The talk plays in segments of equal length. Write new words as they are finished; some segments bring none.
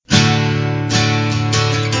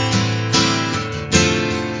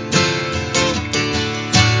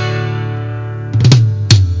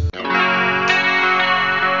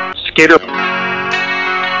Skater,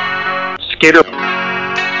 skater,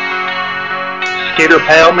 skater,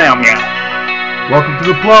 pal, meow meow. Welcome to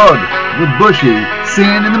the Plug with Bushy,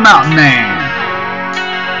 Sin, and the Mountain Man.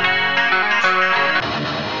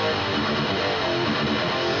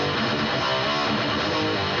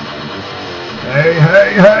 Hey,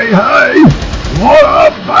 hey, hey, hey! What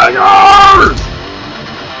up, bangers?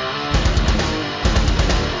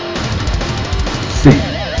 Sin.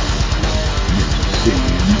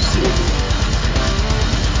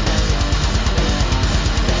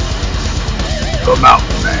 The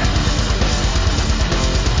Mountain Man.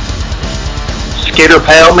 Skater,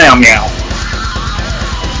 pal, meow meow.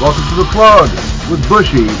 Welcome to the Plug with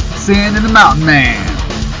Bushy, Sin, and the Mountain Man.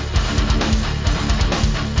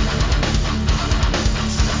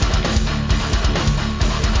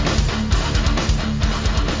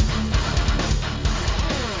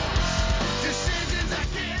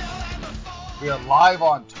 We are live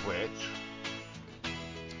on Twitch.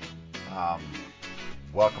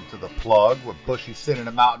 Welcome to the Plug with Bushy, Sin, and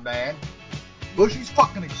the Mountain Man. Bushy's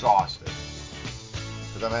fucking exhausted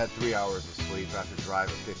because I've had 3 hours of sleep after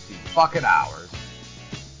driving 15 fucking hours.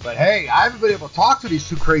 But hey, I haven't been able to talk to these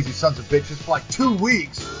two crazy sons of bitches for like 2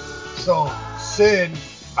 weeks. So, Sin,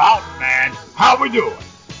 Mountain Man, how we doing?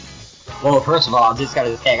 Well, first of all, I just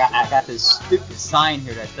gotta say, I got this stupid sign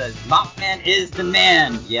here that says, Mountain Man is the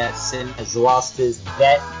man. Yes, Sin has lost his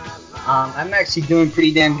bet. I'm actually doing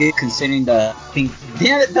pretty damn good considering the thing.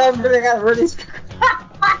 Damn it, Doug, I gotta run this.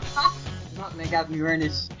 Mountain Man got me running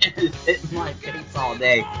this shit in my face all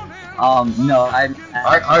day. No, I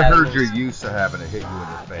heard you're used to having to hit you in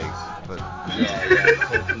the face, but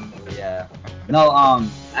yeah. No,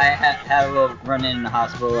 I had a little run in the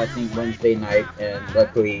hospital, I think Wednesday night, and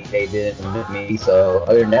luckily they didn't admit me. So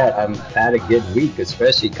other than that, I've had a good week,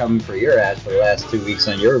 especially coming for your ass for the last 2 weeks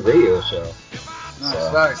on your radio show.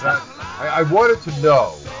 Nice. I wanted to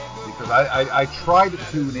know because I tried to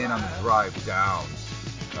tune in on the drive down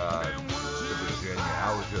to Virginia.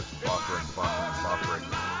 I was just buffering.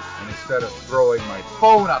 And instead of throwing my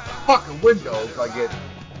phone out the fucking windows, I get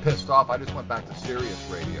pissed off. I just went back to Sirius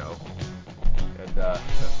Radio. And, man,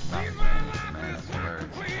 it's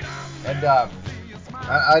hilarious. And,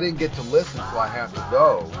 I didn't get to listen, so I have to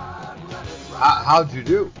go. How'd you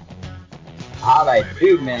do? How'd I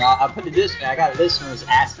do, man? I'll put it this way. I got listeners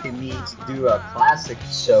asking me to do a classic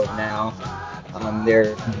show now.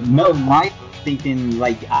 They're thinking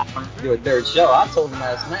like I want to do a third show. I told them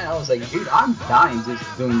last night, I was like, dude, I'm dying just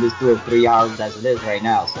doing this 2 or 3 hours as it is right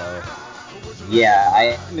now. So, yeah,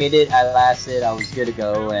 I made it. I lasted. I was good to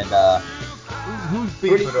go. And who's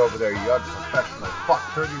beefing over there? You unprofessional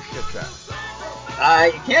fuck. Turn your shit down.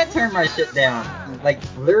 I can't turn my shit down. Like,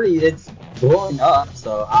 literally, it's blowing up,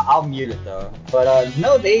 so I'll mute it though. But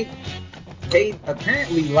no, they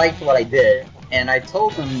apparently liked what I did, and I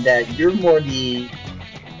told them that you're more the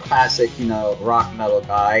classic, rock metal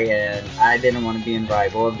guy, and I didn't want to be in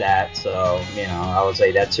rival of that. So, I would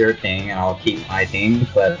say that's your thing, and I'll keep my thing.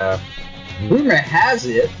 But rumor has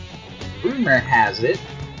it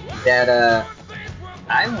that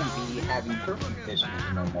I won't be having curfew issues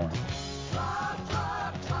no more.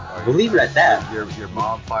 Believe it at that. Your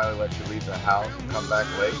mom finally let you leave the house and come back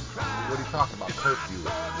late? What are you talking about, curfew?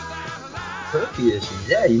 Curfew issues,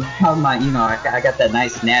 yeah. I got that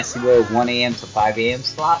nice nasty little 1 a.m. to 5 a.m.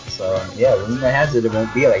 slot. So, yeah, rumor has it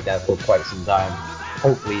won't be like that for quite some time.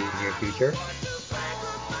 Hopefully in the near future.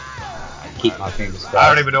 Keep my fingers crossed. I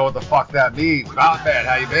don't even know what the fuck that means. Mountain Man,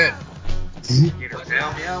 how you been?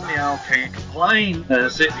 Meow meow meow. Can't complain.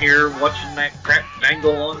 Sitting here watching that crap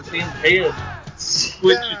dangle on Sin's head.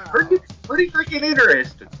 Which is pretty freaking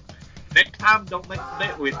interesting. Next time, don't make a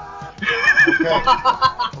bet with me.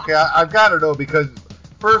 Okay, I've got to know because,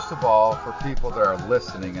 first of all, for people that are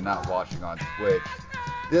listening and not watching on Twitch,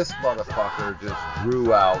 this motherfucker just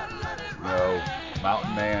drew out,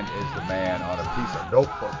 Mountain Man is the man on a piece of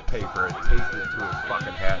notebook paper and taped it to his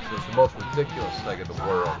fucking hat. So it's the most ridiculous thing in the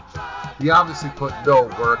world. He obviously put no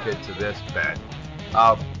work into this bet.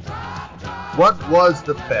 What was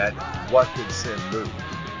the bet? What did Sin lose?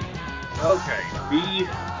 Okay,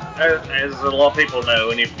 as a lot of people know,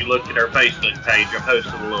 and if you look at our Facebook page, I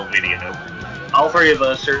posted a little video. All three of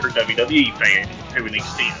us are WWE fans to an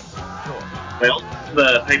extent. Sure. Well,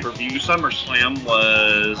 the pay-per-view SummerSlam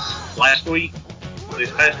was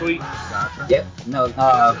this past week. Gotcha. Yep. No,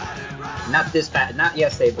 not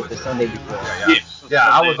yesterday, but the Sunday before. Yeah,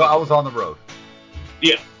 I was on the road.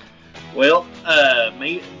 Yeah. Well,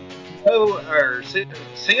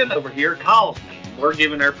 Sin over here calls me. We're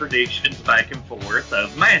giving our predictions back and forth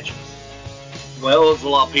of matches. Well, as a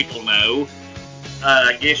lot of people know,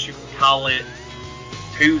 I guess you could call it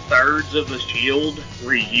 2/3 of the Shield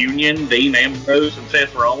reunion, Dean Ambrose and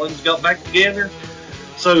Seth Rollins got back together.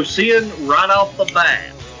 So seeing right off the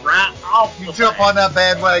bat, You jump on that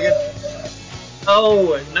bandwagon?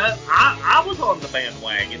 Oh, no, I was on the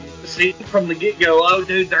bandwagon. See, from the get-go, oh,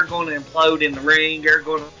 dude, they're going to implode in the ring. They're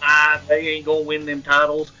going to die. They ain't going to win them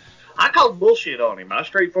titles. I called bullshit on him. I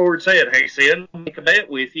straightforward said, hey, Sid, I'll make a bet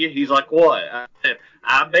with you. He's like, what? I said,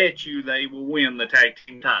 I bet you they will win the tag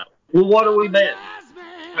team title. Well, what are we betting?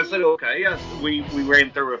 I said, okay. We ran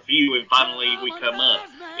through a few, and finally we come up.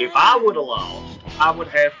 If I would have lost, I would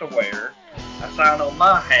have to wear a sign on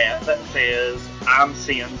my hat that says, I'm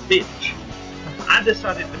Sin's bitch. I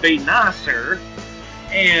decided to be nicer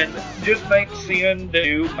and just make Sin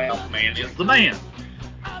do Mountain Man is the man.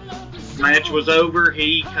 Match was over.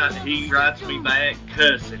 He writes me back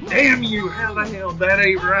cussing. Damn you! How the hell that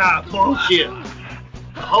ain't right? Bullshit.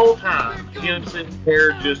 The whole time, him sitting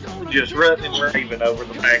there just running and raving over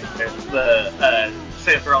the fact that the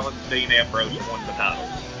Seth Rollins, Dean Ambrose won the titles,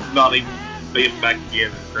 not even being back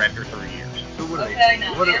together after 3 years. So what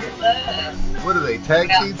are they? Tag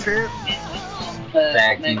team champs?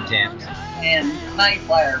 Tag team champs. And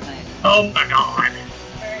Nightflyer, man. Oh my god.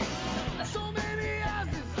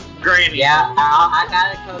 Granny. Yeah, I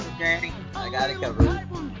got it covered, Granny. I got it covered.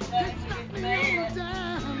 Yeah.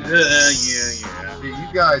 See, you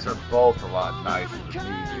guys are both a lot nicer than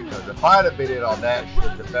me, because if I'd have been in on that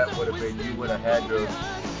shit, the bet would have been you would have had to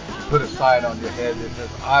put a sign on your head that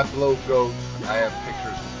says, I blow goats, I have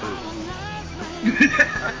pictures to prove.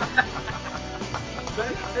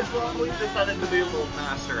 That's why we decided to be a little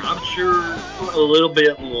nicer. I'm sure a little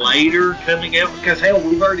bit later coming out, because hell,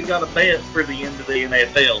 we've already got a bet for the end of the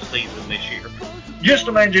NFL season this year. Just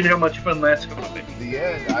imagine how much fun that's going to be. The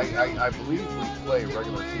end, I believe we play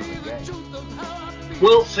regular season games.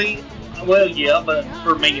 Well, yeah, but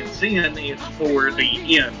for me and Sin, it's for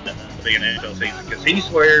the end of the NFL season, because he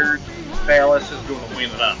swears Dallas is going to win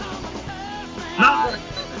it up. Not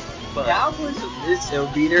but Cowboys, it'll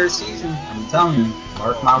be their season. I'm telling you,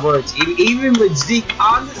 mark my words. Even with Zeke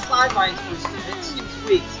on the sidelines for 6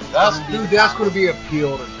 weeks. That's going to be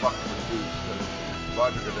appealed and fucking reduced because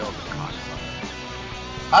Roger Goodell's a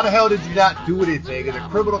cocksucker. How the hell did you not do anything? And the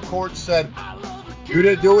criminal court said, you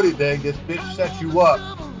didn't do anything. This bitch set you up.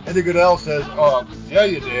 And the Goodell says, yeah,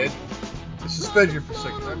 you did. Suspend you for 6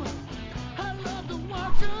 months.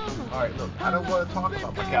 Alright, look, I don't want to talk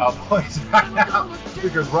about my Cowboys right now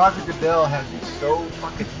because Roger Goodell has me so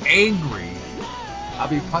fucking angry. I'll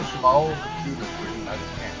be punching my own computer screen. I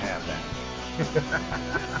just can't have that.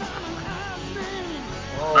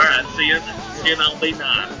 Alright, Sin, I'll be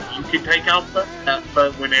nice. You can take off the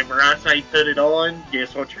but whenever I say put it on,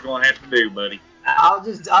 guess what you're going to have to do, buddy? I'll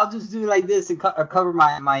just do like this and cover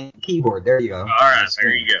my keyboard. There you go. Alright,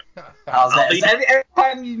 there you go. How's that? So every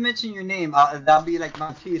time you mention your name, that'll be like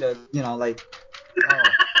my cue to, like.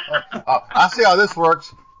 I see how this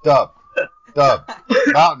works. Dub,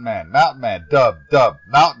 Mountain Man, dub,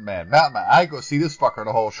 Mountain Man. I ain't gonna see this fucker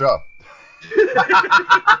the whole show.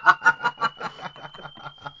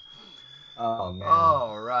 Oh man.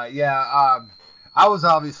 Oh right, yeah. I was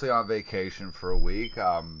obviously on vacation for a week.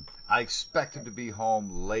 I expected to be home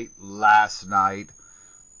late last night.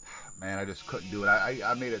 Man, I just couldn't do it.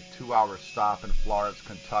 I made a 2-hour stop in Florence,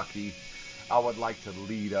 Kentucky. I would like to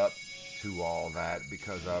lead up to all that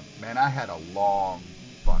because, man, I had a long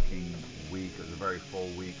fucking week. It was a very full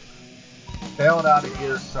week. Bailed out of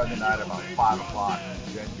here Sunday night about 5 o'clock.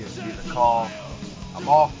 Jen gives me the call. I'm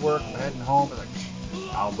off work. I'm heading home. I'm like,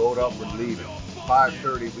 I'll load up. We're leaving.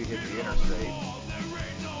 5:30, we hit the interstate.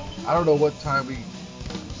 I don't know what time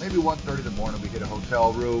maybe 1:30 in the morning, we hit a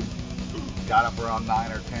hotel room. Got up around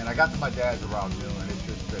 9 or 10. I got to my dad's around noon, and it's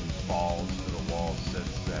just been balls to the wall since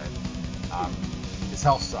then. His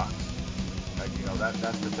health sucks.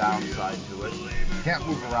 That's the downside to it. Can't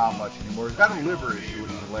move around much anymore. He's got a liver issue,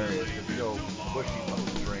 which is hilarious, because, Bushy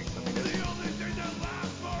loves to drink. I mean,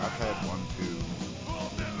 I've had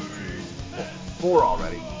 4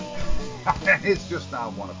 already. It's just now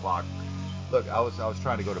 1 o'clock. Look, I was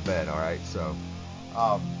trying to go to bed, all right? So,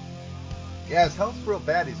 yeah, his health's real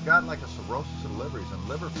bad. He's got like a cirrhosis of the liver. He's in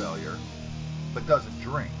liver failure, but doesn't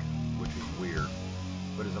drink, which is weird.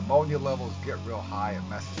 But his ammonia levels get real high. It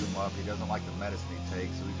messes him up. He doesn't like the medicine he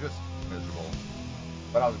takes, so he's just miserable.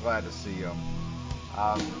 But I was glad to see him.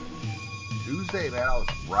 Tuesday, man, I was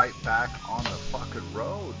right back on the fucking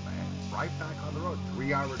road, man. Right back on the road.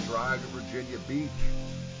 3-hour drive to Virginia Beach.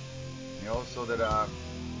 So that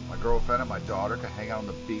my girlfriend and my daughter could hang out on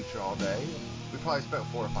the beach all day. We probably spent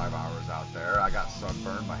 4 or 5 hours out there. I got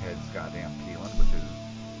sunburned. My head's goddamn peeling, which is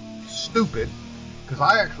stupid, because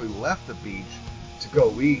I actually left the beach to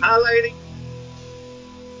go eat. Hi, lady.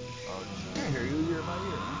 Oh, she can't hear you. You're in my ear,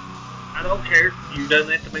 man. I don't care. You done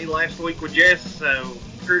that to me last week with Jess, so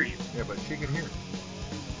screw you. Yeah, but she can hear.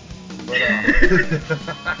 But,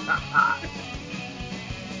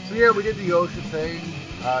 so yeah, we did the ocean thing.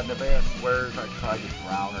 Nevaeh swears I tried to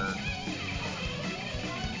drown her.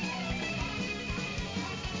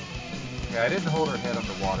 Yeah, I didn't hold her head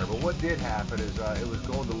underwater, but what did happen is it was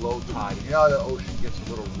going to low tide, and you know how the ocean gets a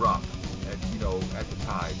little rough at the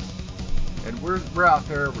tide. And we're out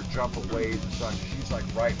there, we're jumping waves and such. She's like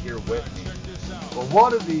right here with me. But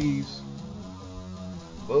one of these,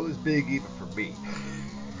 well, it was big even for me.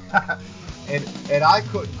 and I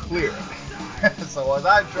couldn't clear it. So as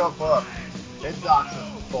I jump up, it knocks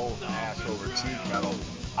us both ass over tea kettle.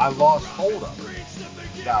 I lost hold of her.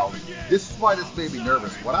 Now, this is why this made me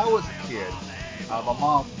nervous. When I was a kid, my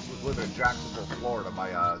mom was living in Jacksonville, Florida. My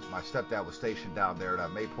stepdad was stationed down there at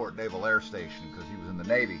Mayport Naval Air Station because he was in the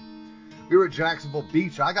Navy. We were at Jacksonville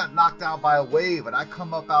Beach. I got knocked down by a wave, and I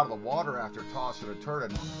come up out of the water after tossing and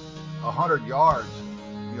turning 100 yards,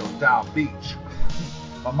 down beach.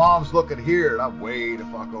 My mom's looking here, and I'm way the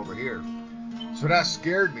fuck over here. So that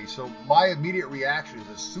scared me. So my immediate reaction is,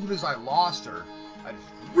 as soon as I lost her, I just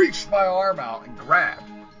reached my arm out and grabbed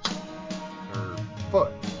her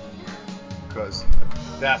foot, because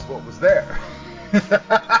that's what was there.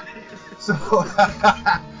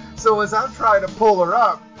 So as I'm trying to pull her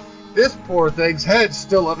up, this poor thing's head's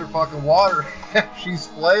still under fucking water. She's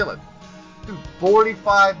flailing. Dude,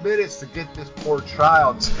 45 minutes to get this poor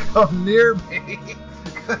child to come near me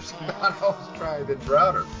because she thought I was trying to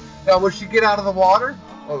drown her. Now, would she get out of the water?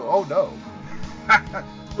 Oh no.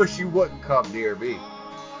 But she wouldn't come near me.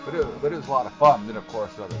 But it was a lot of fun. Then, of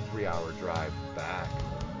course, another 3-hour drive back.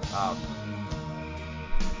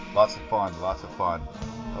 Lots of fun.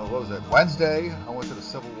 What was it? Wednesday, I went to the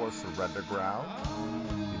Civil War Surrender Ground.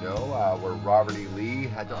 Where Robert E. Lee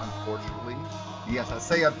had to unfortunately, yes, I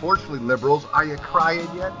say unfortunately, liberals, are you crying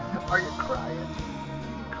yet? Are you crying? You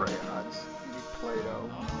need crayons. You need Play-Doh.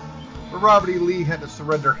 Where Robert E. Lee had to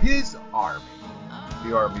surrender his army,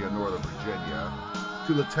 the Army of Northern Virginia,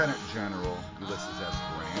 to Lieutenant General Ulysses S.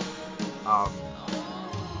 Grant,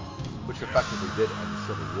 which effectively did end the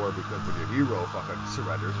Civil War because when your hero fucking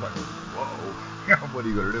surrenders, like, whoa, what are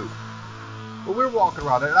you going to do? Well, we were walking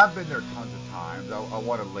around there, and I've been there tons of times. I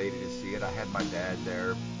wanted a lady to see it. I had my dad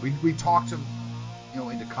there. We talked him,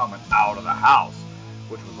 into coming out of the house,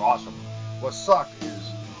 which was awesome. What sucked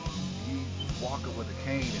is he's walking with a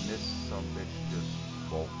cane, and this some bitch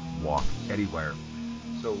just won't walk anywhere.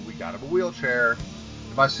 So we got him a wheelchair.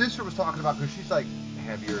 And my sister was talking about, because she's like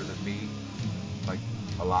heavier than me, like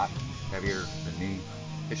a lot heavier than me.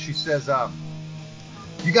 And she says,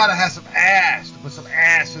 you gotta have some ass to put some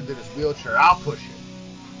ass into this wheelchair. I'll push it.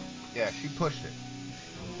 Yeah, she pushed it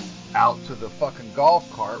out to the fucking golf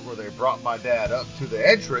cart where they brought my dad up to the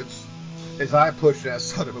entrance as I pushed that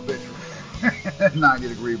son of a bitch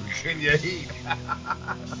 90-degree Virginia heat.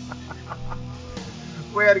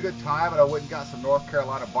 We had a good time, and I went and got some North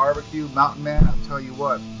Carolina barbecue. Mountain Man, I'll tell you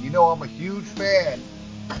what, I'm a huge fan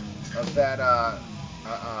of that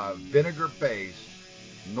vinegar-based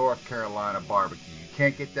North Carolina barbecue. You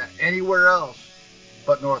can't get that anywhere else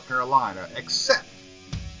but North Carolina, except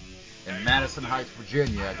in Madison Heights,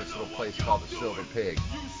 Virginia, at this little place called the Silver Pig.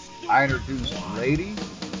 I introduced Lady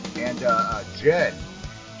and Jed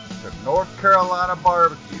to North Carolina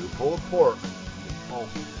barbecue, pulled pork. They both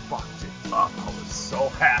fucked it up. I was so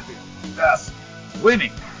happy. Yes,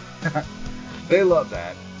 winning. They love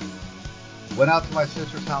that. Went out to my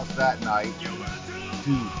sister's house that night.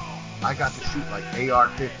 Dude, I got to shoot like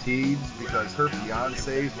AR-15s because her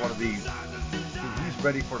fiance is one of these. Dude, he's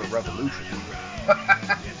ready for the revolution.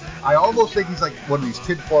 I almost think he's like one of these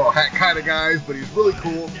tinfoil hat kind of guys, but he's really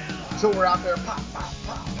cool. So we're out there, pop, pop,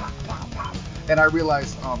 pop, pop, pop, pop. And I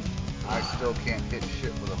realized, I still can't hit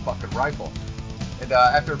shit with a fucking rifle. And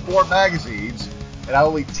after 4 magazines, and I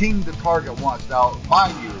only teamed the target once. Now,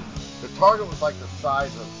 mind you, the target was like the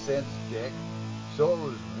size of Sin's dick. So it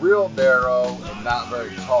was real narrow and not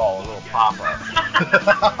very tall, a little pop-up.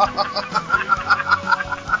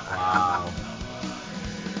 Wow.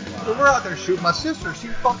 So we're out there shooting. My sister, she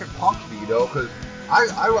fucking punked me, because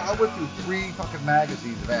I went through 3 fucking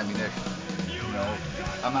magazines of ammunition.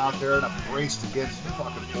 I'm out there and I'm braced against the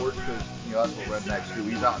fucking porch because, that's what rednecks do.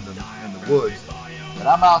 He's out in the woods. And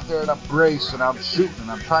I'm out there and I'm braced and I'm shooting and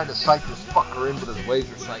I'm trying to sight this fucker in with his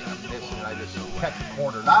laser sight, and I'm missing, and I just catch a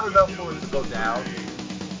corner. Not enough for it to go down,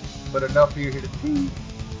 but enough for you to hear the teeth.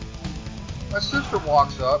 My sister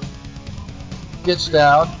walks up, gets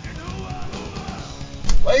down,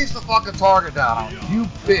 lays the fucking target down on him. You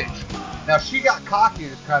bitch. Now, she got cocky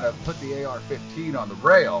and just kind of put the AR-15 on the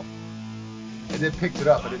rail and then picked it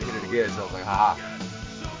up and didn't hit it again. So I was like, haha.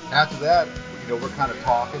 After that, we're kind of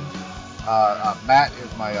talking. Matt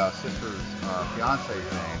is my sister's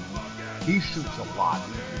fiance's name. He shoots a lot.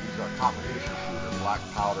 He's a competition shooter, black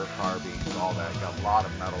powder, carbines, all that. Got a lot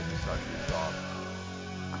of medals and such and stuff.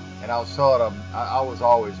 And I was telling him I was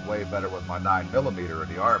always way better with my 9mm in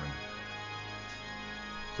the Army.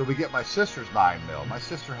 So we get my sister's 9mm. My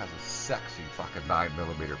sister has a sexy fucking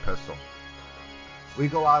 9mm pistol. We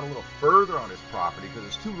go out a little further on his property because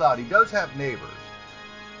it's too loud. He does have neighbors.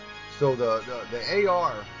 So the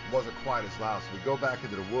AR wasn't quite as loud. So we go back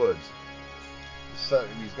into the woods. So,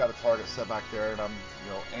 and he's got a target set back there, and I'm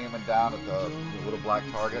aiming down at the little black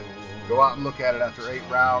target. Go out and look at it after 8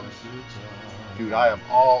 rounds. Dude, I am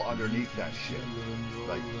all underneath that shit.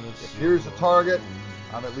 Like, if here's the target,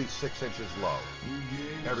 I'm at least 6 inches low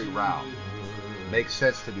every round. Makes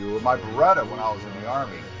sense to me. With my Beretta, when I was in the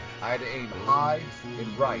Army, I had to aim high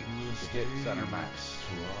and right to hit center mass.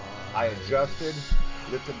 I adjusted,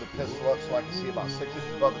 lifted the pistol up so I could see about 6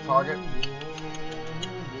 inches above the target.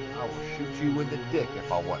 I will shoot you in the dick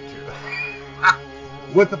if I want to.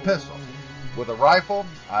 With the pistol. With a rifle,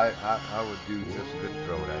 I would do just as good to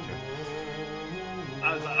throw it at you.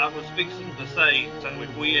 I was fixing to say, so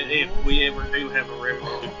if we ever do have a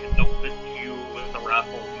revolution, don't put you with a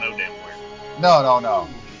rifle, no damn where. No.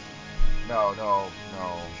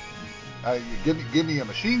 Give me a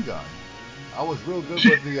machine gun. I was real good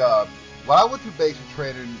with the. When I went through basic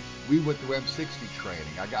training, we went through M60 training.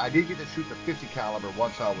 I did get to shoot the 50 caliber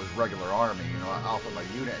once I was regular Army. I offered my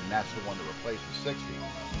unit, and that's the one that replaced the 60.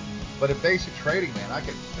 But in basic training, man, I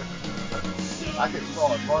could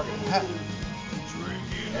saw a target in half.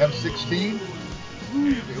 M16,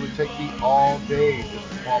 it would take me all day just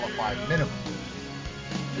to qualify minimum,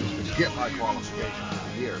 just to get my qualification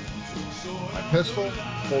for the year. My pistol,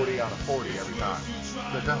 40 out of 40 every time.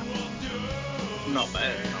 Good job. Not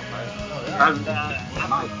bad. Oh,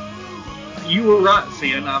 yeah. You were right,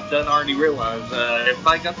 Sin. I've already realized.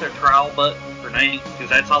 Everybody got their trial button for Nate, because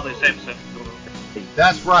that's all this episode is.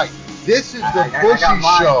 That's right. This is the Bushy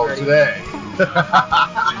show today.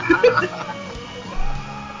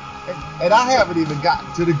 And I haven't even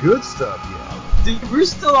gotten to the good stuff yet. Dude, we're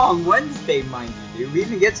still on Wednesday, mind you, dude. We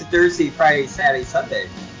even get to Thursday, Friday, Saturday, Sunday.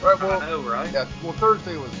 Right, well, I know, right? Yeah, well,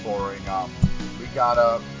 Thursday was boring. We got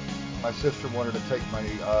up. My sister wanted to take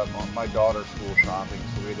my daughter school shopping,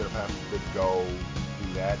 so we ended up having to go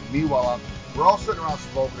do that. Meanwhile, we're all sitting around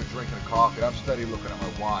smoking and drinking a coffee. I'm steady looking at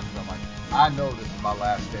my watch, and I'm like, I know this is my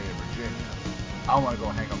last day in Virginia. I want to go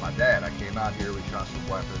hang with my dad. I came out here, we shot some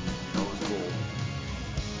weapons, it was cool.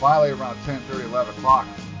 Finally, around 10:30, 11 o'clock,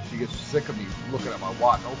 she gets sick of me looking at my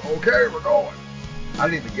watch. Okay, we're going. I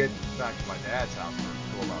didn't even get back to my dad's house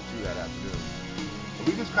until about 2 that afternoon. But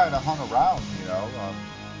we just kind of hung around,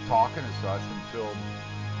 talking and such until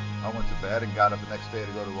I went to bed and got up the next day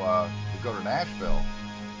to go to Nashville.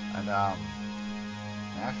 And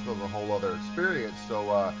Nashville's a whole other experience. So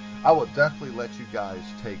I will definitely let you guys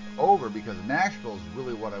take over because Nashville is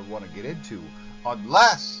really what I want to get into,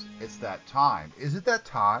 unless it's that time. Is it that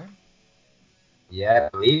time? Yeah, I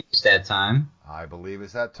believe it's that time. I believe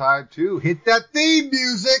it's that time too. Hit that theme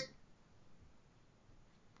music!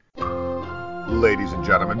 Ladies and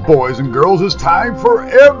gentlemen, boys and girls, it's time for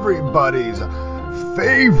everybody's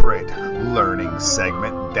favorite learning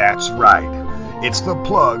segment. That's right. It's the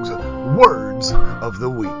Plug's Words of the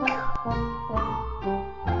Week.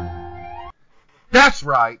 That's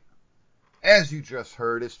right. As you just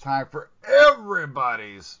heard, it's time for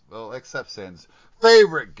everybody's, well, except Sin's,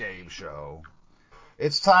 favorite game show.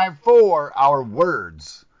 It's time for our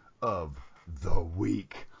Words of the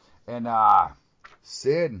Week. And,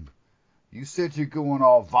 Sin, you said you're going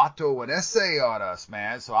all vato and essay on us,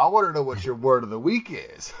 man, so I want to know what your word of the week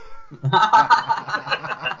is.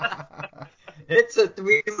 It's a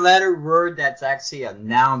 3-letter word that's actually a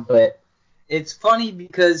noun, but it's funny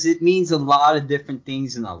because it means a lot of different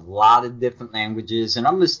things in a lot of different languages, and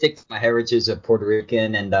I'm going to stick to my heritage as a Puerto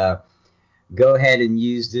Rican and go ahead and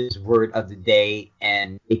use this word of the day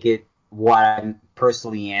and make it what I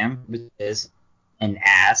personally am, which is an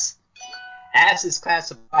ass. Ass is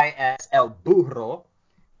classified as el burro.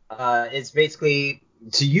 It's basically,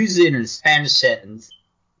 to use it in a Spanish sentence,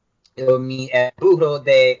 it will mean el burro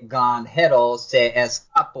de ganjero se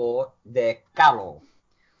escapó de carro,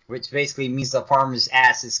 which basically means the farmer's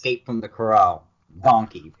ass escaped from the corral.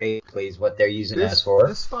 Donkey, basically, is what they're using as for.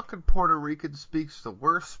 This fucking Puerto Rican speaks the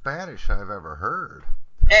worst Spanish I've ever heard.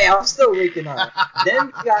 Hey, I'm still waking up.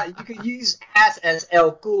 Then you could use ass as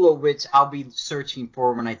el culo, which I'll be searching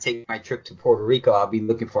for when I take my trip to Puerto Rico. I'll be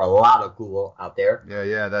looking for a lot of culo out there.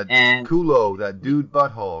 Yeah, that And culo, that dude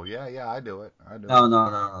butthole. Yeah, I do it.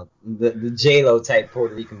 no. The J-Lo type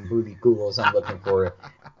Puerto Rican booty culos I'm looking for.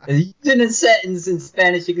 Using a sentence in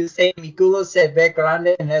Spanish, you can say, mi culo se ve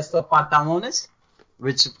grande en estos pantalones,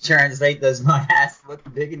 which translates as my ass look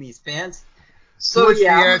big in these pants. So which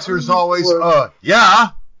yeah, the answer is always,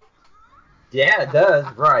 yeah. Yeah, it does,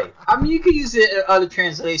 right. I mean, you could use it in other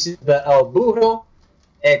translations, but el burro,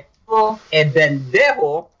 el culo, and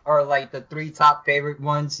pendejo are like the three top favorite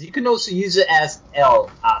ones. You can also use it as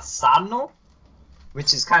el asano,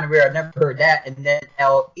 which is kind of weird. I've never heard that. And then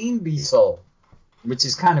el imbecile, which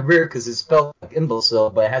is kind of weird because it's spelled like imbecile,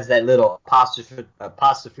 but it has that little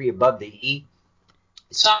apostrophe above the E.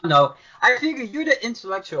 So, no, I figure you're the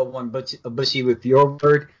intellectual one, Bushy, with your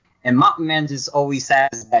word. And Mountain Man just always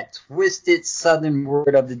has that twisted southern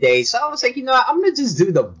word of the day. So I was like, I'm going to just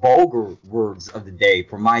do the vulgar words of the day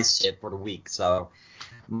for my shit for the week. So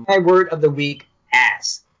my word of the week,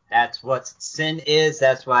 ass. That's what sin is.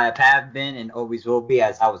 That's why I have been and always will be,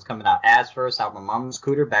 as I was coming out ass first out my mom's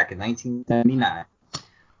scooter back in 1979.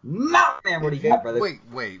 Mountain Man, what do you got, brother?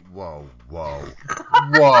 Wait, whoa.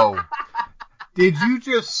 Did you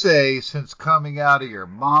just say since coming out of your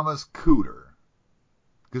mama's cooter?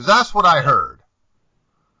 Because that's what I heard.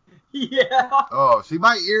 Yeah. Oh, see,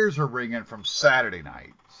 my ears are ringing from Saturday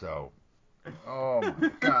night. So, oh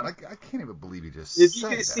my God, I can't even believe you just said that. If you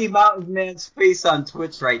can see Mountain Man's face on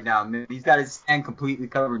Twitch right now, man, he's got his hand completely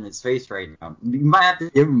covering his face right now. You might have to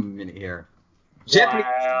give him a minute here.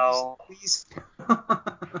 Wow. Please.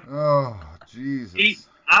 Oh, Jesus.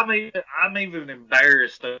 I'm even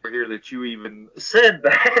embarrassed over here that you even said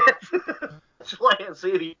that. Lance,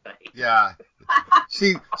 anything. Yeah.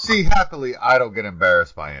 See, happily, I don't get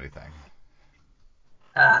embarrassed by anything.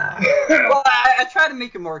 Well, I try to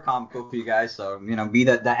make it more comical for you guys, so, be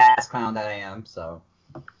the ass clown that I am, so.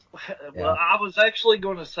 Well, I was actually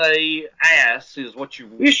going to say ass is what you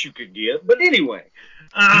wish you could get, but anyway.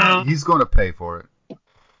 He's going to pay for it.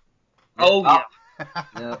 Oh, yeah.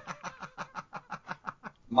 Yep.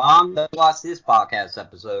 Mom, don't watch this podcast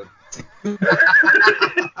episode.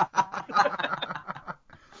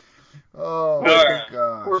 Oh, my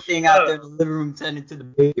gosh. Poor thing out there in the living room tending to the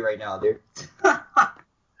baby right now, dude.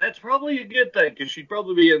 That's probably a good thing, because she'd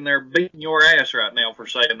probably be in there beating your ass right now for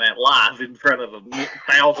saying that live in front of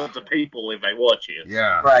thousands of people if they watch it.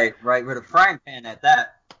 Yeah. Right, with a frying pan at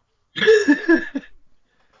that.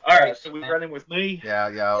 All right, so we're running with me? Yeah.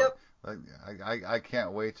 Yep. I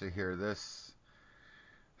can't wait to hear this.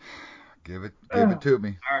 Give it to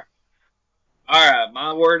me. All right,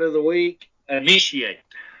 my word of the week, initiate.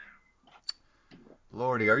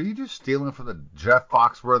 Lordy, are you just stealing from the Jeff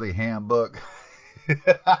Foxworthy handbook?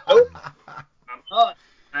 Nope, I'm not.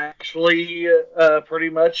 I actually pretty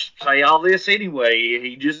much say all this anyway.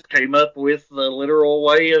 He just came up with the literal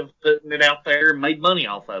way of putting it out there and made money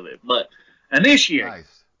off of it. But initiate.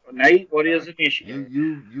 Nice. Nate, what is initiate?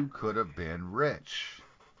 You could have been rich.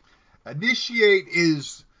 Initiate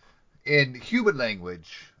is, in human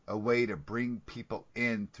language, a way to bring people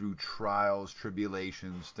in through trials,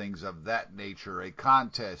 tribulations, things of that nature. A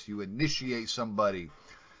contest. You initiate somebody.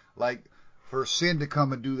 Like, for Sin to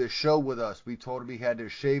come and do this show with us, we told him he had to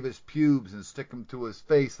shave his pubes and stick them to his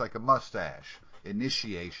face like a mustache.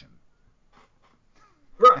 Initiation.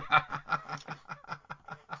 Right.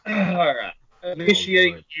 All right.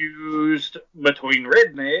 Initiate used between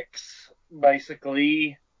rednecks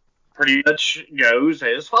basically pretty much goes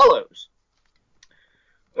as follows.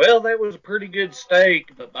 Well, that was a pretty good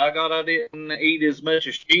steak, but by God, I didn't eat as much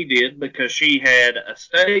as she did because she had a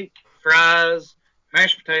steak, fries,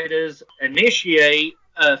 mashed potatoes, initiate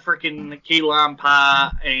a freaking key lime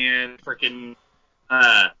pie, and freaking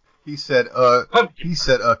He said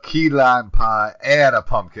a key lime pie and a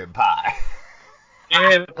pumpkin pie.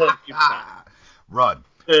 And a pumpkin pie. Run.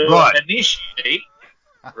 Initiate,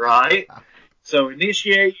 right? So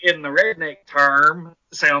initiate in the redneck term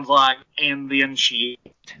sounds like and then she.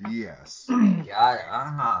 Yes.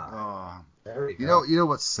 Yeah. There we go. You know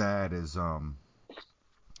what's sad is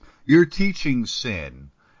you're teaching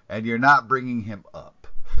Sin and you're not bringing him up.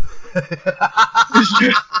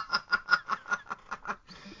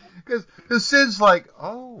 Because Sin's like,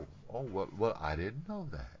 well, I didn't know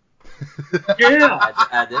that. Yeah,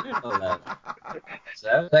 I didn't know that. So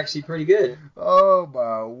that was actually pretty good. Oh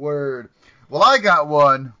my word! Well, I got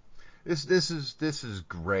one. This is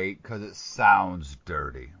great because it sounds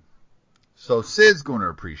dirty. So Sid's going to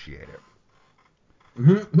appreciate it.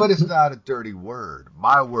 Mm-hmm. But it's not a dirty word.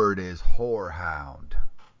 My word is whorehound.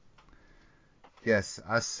 Yes,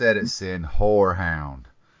 I said it, Sin. Whorehound.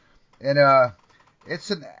 And it's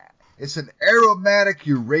an aromatic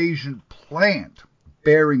Eurasian plant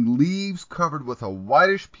bearing leaves covered with a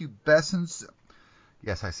whitish pubescence.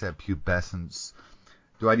 Yes, I said pubescence.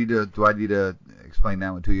 Do I need to explain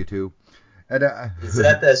that one to you too? And, Is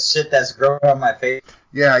that the shit that's growing on my face?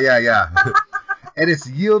 Yeah. And it's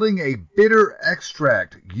yielding a bitter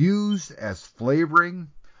extract used as flavoring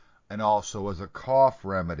and also as a cough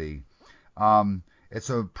remedy. It's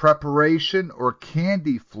a preparation or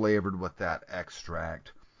candy flavored with that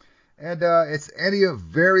extract. And it's any of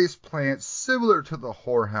various plants similar to the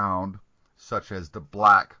horehound, such as the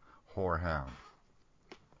black horehound.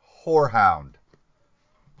 Horehound.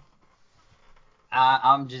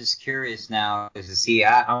 I'm just curious now to see.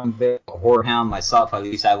 I'm a bit of a whorehound myself. At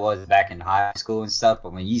least I was back in high school and stuff.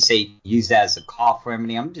 But when you say use that as a cough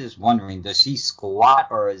remedy, I'm just wondering, does she squat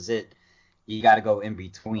or is it you got to go in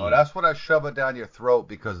between? Oh, that's when I shove it down your throat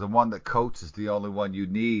because the one that coats is the only one you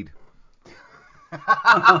need. Bam!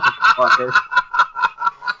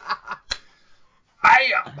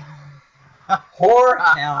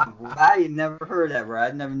 Whorehound. I never heard that, bro.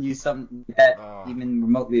 I never knew something that even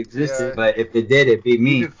remotely existed. Yeah. But if it did, it'd be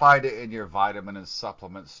me. You can find it in your vitamin and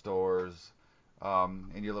supplement stores,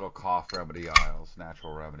 in your little cough remedy aisles,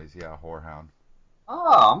 natural remedies. Yeah, whorehound.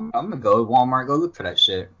 Oh, I'm gonna go to Walmart, go look for that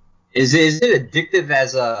shit. Is it addictive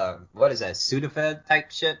as a, what is that, Sudafed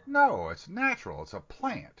type shit? No, it's natural. It's a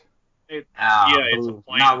plant. It's a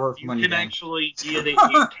plant. Not worth you money. You can actually get it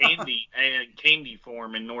in candy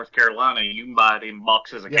form in North Carolina. You can buy it in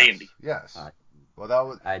boxes of candy. Yes. Well, that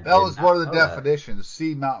was one of the definitions.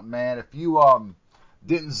 See, Mountain Man, if you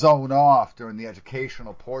didn't zone off during the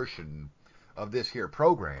educational portion of this here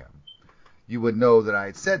program, you would know that I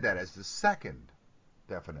had said that as the second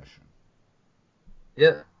definition.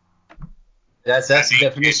 Yeah. That's the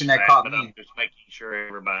definition that caught me. I'm just making sure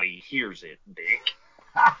everybody hears it, Dick.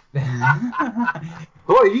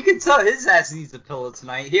 Boy, you can tell his ass needs a pillow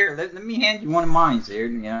tonight. Here, let me hand you one of mine, here.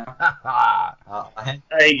 You know.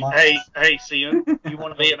 Hey, Cian, you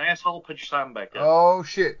want to be an asshole? Put your sign back up. Oh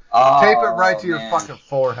shit! Tape it right to your fucking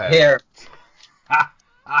forehead. Here.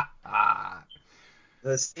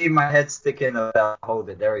 Let's see my head sticking out. Hold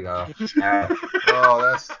it. There we go. Right.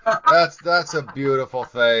 Oh, that's a beautiful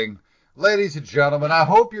thing. Ladies and gentlemen, I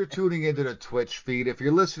hope you're tuning into the Twitch feed. If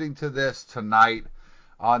you're listening to this tonight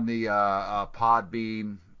on the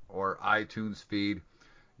Podbean or iTunes feed,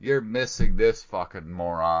 you're missing this fucking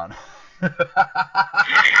moron.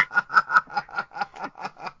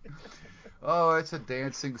 Oh, it's a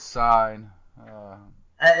dancing sign.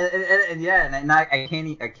 And I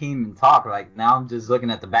can't even talk. Like, now I'm just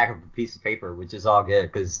looking at the back of a piece of paper, which is all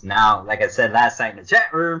good. Because now, like I said last night in the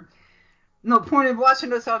chat room, no point in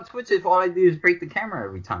watching us on Twitch if all I do is break the camera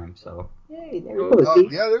every time. So, hey, there we go.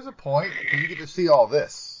 Yeah, there's a point. You get to see all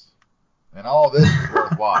this. And all this is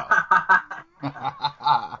worthwhile.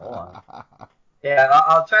 Yeah,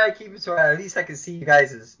 I'll try to keep it so at least I can see you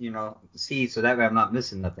guys, see, so that way I'm not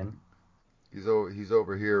missing nothing. He's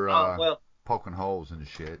over here poking holes and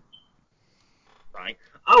shit. Right.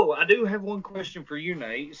 Oh, I do have one question for you,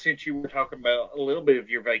 Nate, since you were talking about a little bit of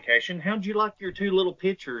your vacation. How'd you like your two little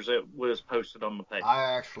pictures that was posted on the page?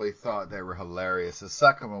 I actually thought they were hilarious. The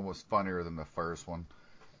second one was funnier than the first one.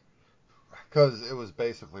 Because it was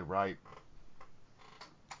basically right.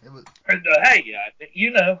 It was. Hey,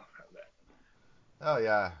 Oh,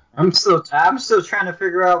 yeah. I'm still trying to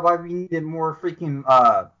figure out why we needed more freaking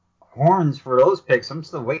horns for those pics. I'm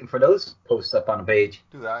still waiting for those posts up on the page.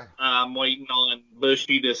 Do I? I'm waiting on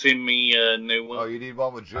Bushy to send me a new one. Oh, you need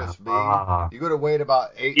one with just me? You're going to wait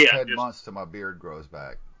about 10 months till my beard grows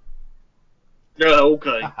back.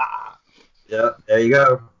 Okay. Yep, there you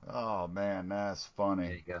go. Oh, man, that's funny.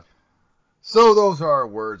 There you go. So those are our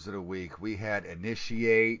words of the week. We had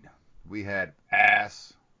initiate. We had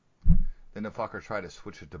ass. Then the fucker tried to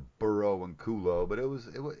switch it to burrow and culo, but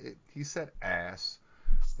he said ass.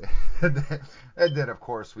 and then, of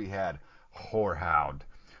course, we had whorehound.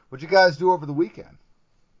 What'd you guys do over the weekend?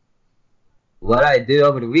 What I did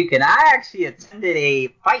over the weekend, I actually attended a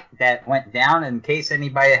fight that went down. In case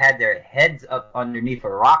anybody had their heads up underneath a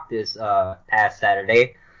rock this past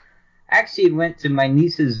Saturday, I actually went to my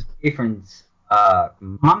niece's boyfriend's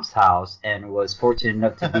mom's house and was fortunate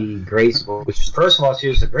enough to be graceful. Which, first of all, she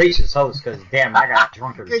was a gracious host because, damn, I got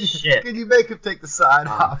drunk as shit. Can you make him take the side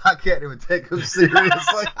off? I can't even take him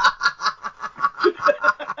seriously.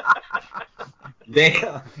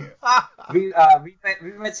 we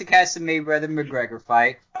went to catch the Mayweather McGregor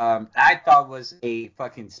fight. I thought it was a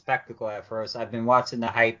fucking spectacle at first. I've been watching the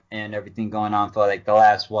hype and everything going on for like the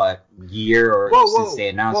last year or since they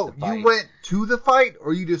announced the fight. You went to the fight,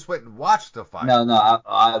 or you just went and watched the fight? No,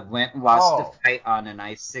 I went and watched the fight on a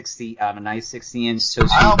nice 60 inch Toshiba.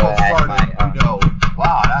 I almost started,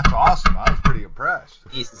 wow, that's awesome. I was pretty impressed.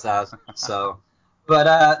 Easton's house. So.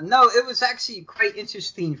 But no, it was actually quite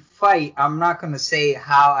interesting fight. I'm not gonna say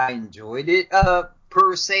how I enjoyed it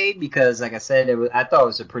per se, because like I said, I thought it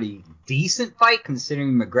was a pretty decent fight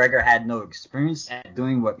considering McGregor had no experience at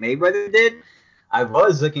doing what Mayweather did. I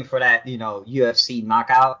was looking for that, UFC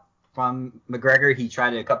knockout from McGregor. He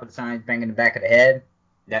tried it a couple of times, banging the back of the head.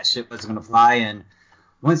 That shit wasn't gonna fly, and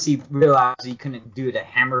once he realized he couldn't do the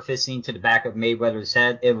hammer fisting to the back of Mayweather's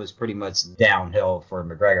head, it was pretty much downhill for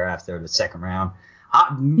McGregor after the second round.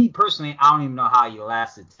 Me personally, I don't even know how you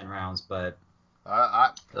lasted 10 rounds, but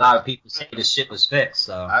a lot of people say the shit was fixed.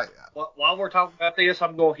 So while we're talking about this,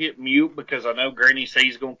 I'm going to hit mute because I know Granny C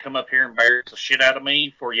is going to come up here and embarrass the shit out of me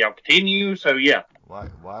before y'all continue. So yeah. Why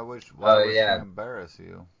would she embarrass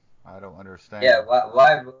you? I don't understand. Yeah,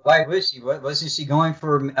 why was she? Wasn't she going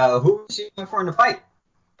for? Who was she going for in the fight?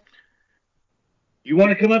 You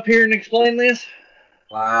want to come up here and explain this?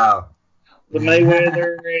 Wow. The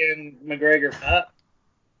Mayweather and McGregor fight.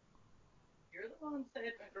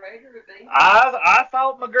 I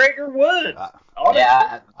thought McGregor would.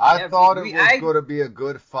 I thought it was going to be a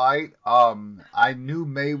good fight. I knew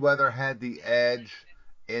Mayweather had the edge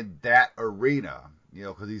in that arena,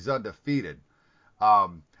 because he's undefeated. I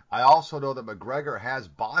also know that McGregor has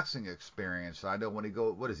boxing experience. I know when he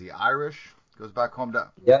goes, what is he, Irish? Goes back home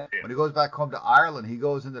to when he goes back home to Ireland, he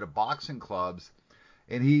goes into the boxing clubs.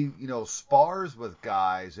 And he, spars with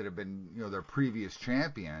guys that have been, their previous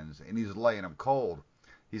champions, and he's laying them cold.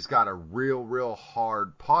 He's got a real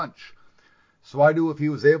hard punch. So I knew if he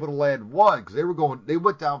was able to land one, because they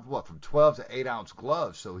went down, from 12 to 8 ounce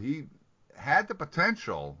gloves. So he had the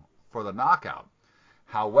potential for the knockout.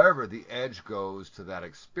 However, the edge goes to that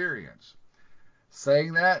experience.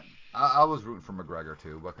 Saying that, I was rooting for McGregor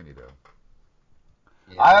too. What can you do?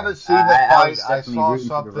 Yeah. I haven't seen the fight. I saw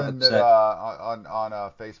something that on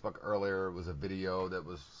Facebook earlier. It was a video that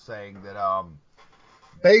was saying that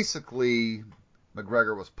basically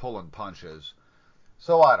McGregor was pulling punches.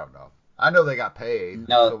 So I don't know. I know they got paid.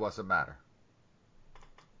 So what's the matter?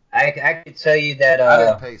 I could tell you that I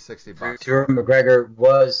didn't pay $60. Sure, McGregor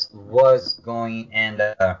was going and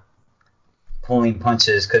pulling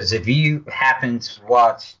punches, because if you happen to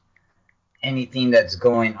watch anything that's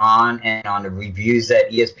going on and on the reviews that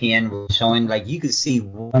ESPN was showing, like, you could see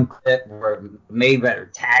one clip where Mayweather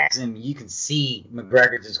tags him. You can see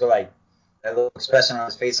McGregor just go like that little expression on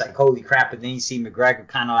his face, like holy crap. And then you see McGregor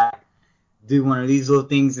kind of like do one of these little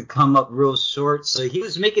things and come up real short. So he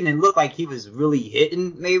was making it look like he was really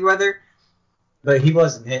hitting Mayweather, but he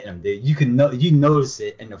wasn't hitting him, dude. You notice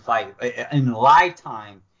it in the fight. In the live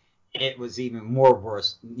time, it was even more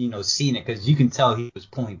worse, seeing it, because you can tell he was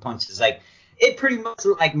pulling punches. Like, it pretty much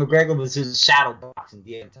looked like McGregor was just shadow boxing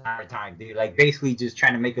the entire time, dude. Like, basically just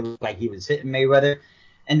trying to make it look like he was hitting Mayweather.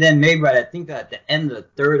 And then Mayweather, I think at the end of the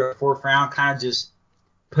third or fourth round, kind of just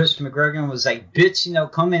pushed McGregor and was like,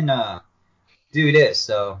 bitch, come and do this.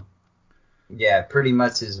 So, yeah, pretty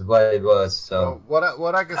much is what it was. So what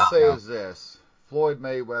I can say is this. Floyd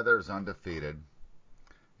Mayweather is undefeated.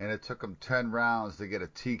 And it took him 10 rounds to get a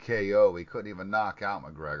TKO. He couldn't even knock out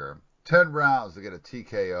McGregor. 10 rounds to get a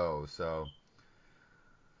TKO. So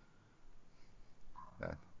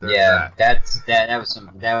that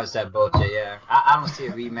was that bullshit. Yeah, I don't see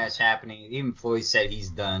a rematch happening. Even Floyd said he's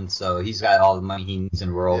done, so he's got all the money he needs in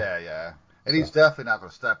the world. Yeah. And he's definitely not going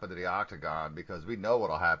to step into the octagon, because we know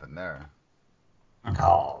what'll happen there.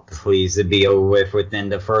 Oh, please, it'd be over with within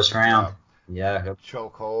the first round. Yeah.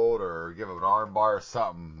 Chokehold or give him an arm bar or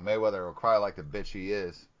something. Mayweather will cry like the bitch he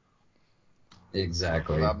is.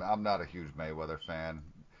 Exactly. I'm not a huge Mayweather fan.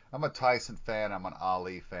 I'm a Tyson fan. I'm an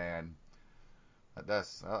Ali fan.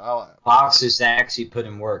 Boxers that actually put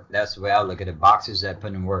in work. That's the way I look at it. Boxers that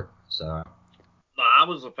put in work. So. I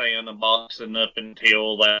was a fan of boxing up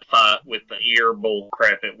until that fight with the ear bull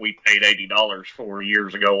crap that we paid $80 for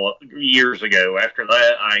years ago. After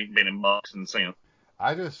that, I ain't been in boxing since.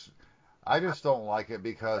 I just don't like it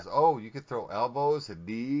because, you could throw elbows and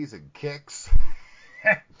knees and kicks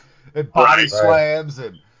and body slams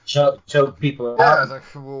and choke people out. Yeah, I was like,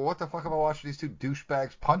 well, what the fuck am I watching these two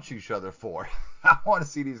douchebags punch each other for? I want to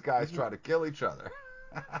see these guys try to kill each other.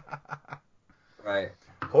 Right.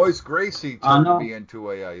 Hoist Gracie turned me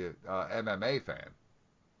into a MMA fan.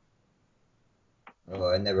 Oh,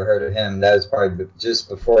 I never heard of him. That was probably just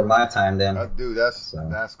before my time then. Dude, that's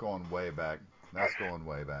going way back. That's going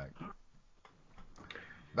way back.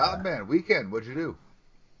 Mountain Man, weekend, what'd you do?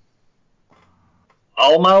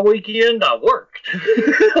 All my weekend, I worked.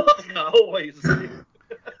 Like I always do.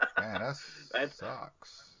 Man, that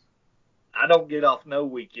sucks. I don't get off no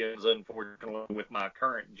weekends, unfortunately, with my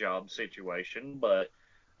current job situation. But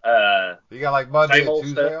You got like Monday same and old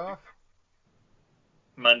Tuesday stuff. off?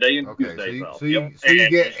 Monday and Okay, Tuesdays off. so Yep. you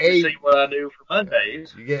get to see what I do for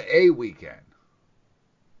Mondays. You get a weekend.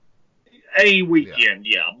 A weekend,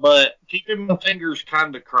 yeah. But keeping my fingers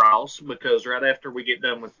kind of crossed because right after we get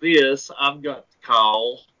done with this, I've got to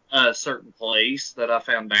call a certain place that I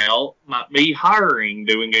found out might be hiring,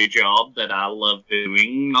 doing a job that I love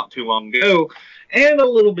doing not too long ago, and a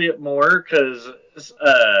little bit more because,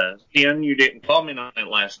 Ken, you didn't comment on it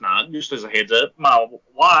last night. Just as a heads up, my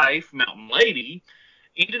wife, Mountain Lady,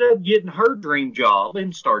 ended up getting her dream job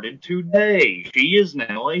and started today. She is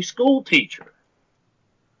now a school teacher.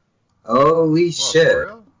 Holy shit. For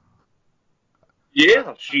real?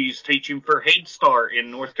 Yeah, she's teaching for Head Start in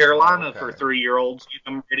North Carolina for Okay. 3-year-olds,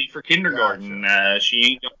 getting them ready for kindergarten. Gotcha.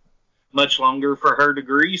 She ain't got much longer for her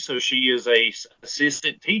degree, so she is a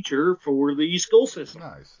assistant teacher for the school system.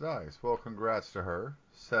 Nice. Well, congrats to her.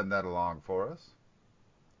 Send that along for us.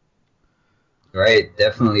 Right,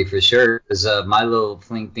 definitely for sure. Because my little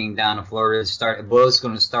fling thing down in Florida was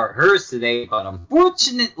going to start hers today, but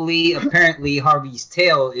unfortunately, apparently Harvey's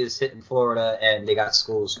tail is hitting Florida, and they got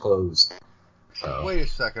schools closed. So. Wait a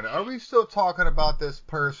second. Are we still talking about this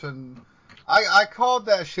person? I called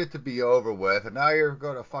that shit to be over with, and now you're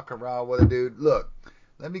going to fuck around with it, dude. Look,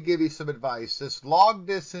 let me give you some advice. This long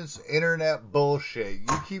distance internet bullshit,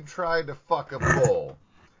 you keep trying to fucking pull.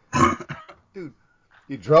 Dude,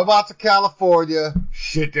 you drove out to California,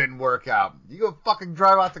 shit didn't work out. You go fucking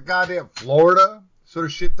drive out to goddamn Florida, so the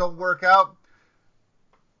shit don't work out.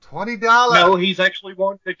 $20. No, he's actually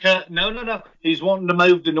wanting to cut. No. He's wanting to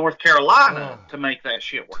move to North Carolina to make that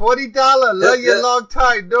shit work. $20. Love you a long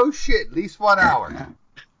time. No shit. At least 1 hour.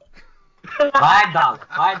 $5.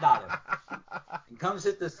 It comes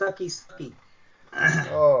with the sucky.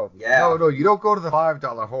 Oh, yeah. No, you don't go to the $5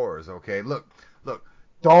 whores, okay? Look.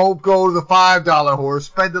 Don't go to the $5 whores.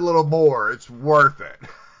 Spend a little more. It's worth it.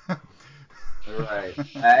 Right.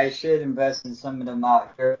 I should invest in some of them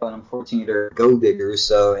out here, but unfortunately they're gold diggers.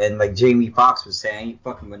 So, and like Jamie Foxx was saying, I ain't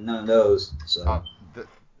fucking with none of those. So.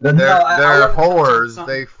 They're whores.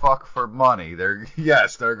 They fuck for money. They're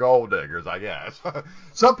gold diggers, I guess.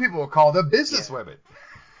 Some people will call them business women.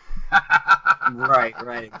 Right,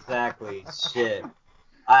 exactly. Shit.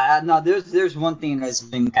 No, there's one thing that's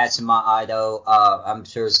been catching my eye though. I'm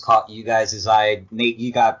sure it's caught you guys' eye. Nate,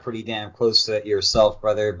 you got pretty damn close to it yourself,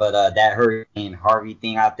 brother. But that Hurricane Harvey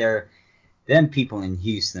thing out there, them people in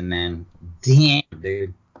Houston, man, damn,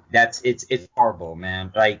 dude, it's horrible,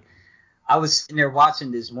 man. Like I was sitting there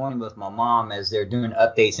watching this morning with my mom as they're doing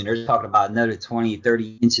updates, and they're talking about another 20,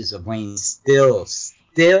 30 inches of rain still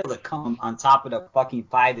to come on top of the fucking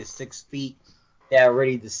 5 to 6 feet that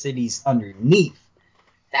already the city's underneath.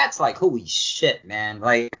 That's like, holy shit, man.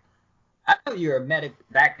 Like, I know you're a medic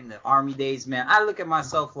back in the Army days, man. I look at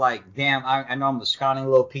myself like, damn, I know I'm a scrawny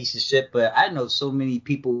little piece of shit, but I know so many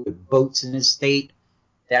people with boats in this state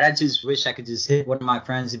that I just wish I could just hit one of my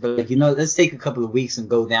friends and be like, let's take a couple of weeks and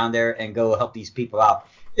go down there and go help these people out.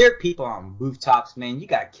 There are people on rooftops, man. You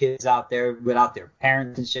got kids out there without their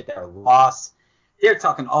parents and shit that are lost. They're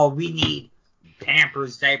talking, we need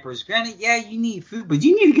Pampers, diapers. Granted, yeah, you need food, but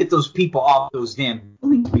you need to get those people off those damn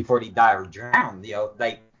buildings before they die or drown.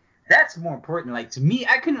 Like that's more important. Like to me,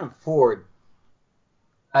 I couldn't afford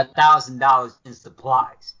 $1,000 in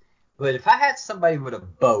supplies, but if I had somebody with a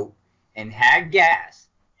boat and had gas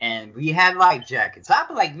and we had life jackets, I'd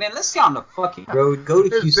be like, man, let's get on the fucking road, go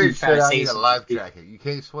to Houston, try to I save need a some life people. jacket. You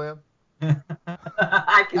can't swim?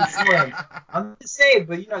 I can swim. I'm just saying,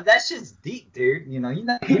 but that shit's deep, dude. You know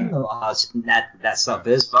how that stuff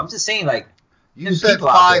is. But I'm just saying, like, you said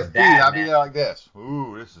 5 feet. I'd be there like this.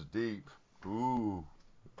 Ooh, this is deep. Ooh.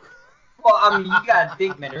 Well, I mean, you gotta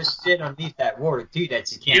think, man. There's shit underneath that water too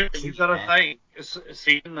that you can't see. You gotta think.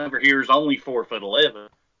 Season over here is only 4'11".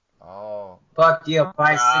 Oh. Fuck you,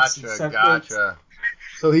 5, 6, and 7. Gotcha.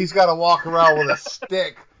 So he's got to walk around with a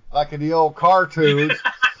stick like in the old cartoons.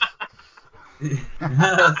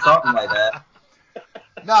 Something like that.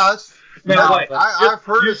 No, I've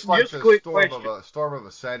heard it's like the storm of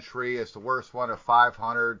a century. It's the worst one of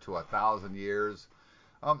 500 to 1,000 years.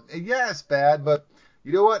 And yeah, it's bad, but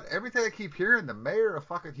you know what? Everything I keep hearing, the mayor of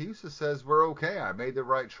fucking Houston says we're okay. I made the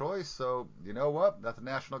right choice. So you know what? Let the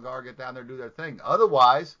National Guard get down there and do their thing.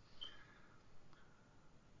 Otherwise,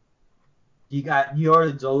 You got New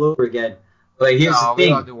Orleans all over again. But here's the No, we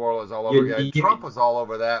thing. got New Orleans all over again. Trump was all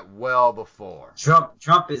over that well before.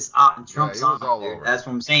 Trump is on. Trump's he was on all there. over. That's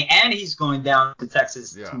what I'm saying. And he's going down to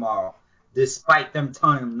Texas tomorrow. Despite them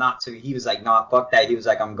telling him not to, he was like, "Nah, fuck that." He was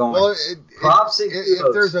like, "I'm going." Well,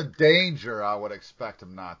 if there's a danger, I would expect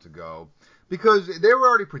him not to go, because they were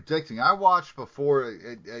already predicting. I watched before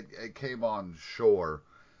it came on shore.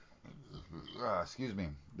 Excuse me.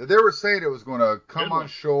 They were saying it was going to come on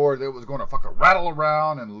shore. That it was going to fucking rattle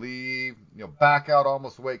around and leave. Back out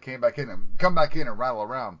almost the way it came back in and come back in and rattle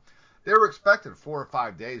around. They were expecting 4 or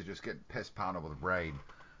 5 days just getting piss pounded with rain.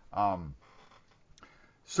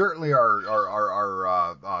 Certainly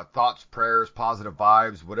our thoughts, prayers, positive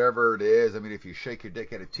vibes, whatever it is. I mean, if you shake your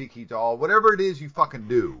dick at a tiki doll, whatever it is you fucking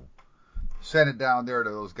do, send it down there to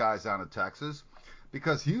those guys down in Texas.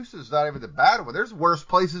 Because Houston's not even the bad one. There's worse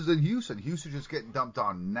places than Houston. Houston's just getting dumped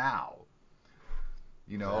on now.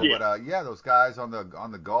 But those guys on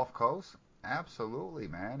the Gulf Coast, absolutely,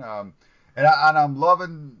 man. And I'm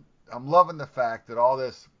loving the fact that all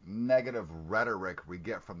this negative rhetoric we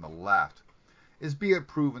get from the left is being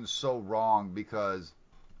proven so wrong, because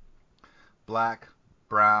black,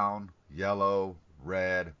 brown, yellow,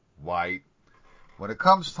 red, white, when it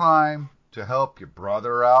comes time to help your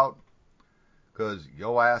brother out, because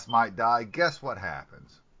your ass might die, guess what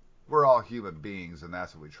happens? We're all human beings, and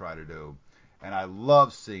that's what we try to do. And I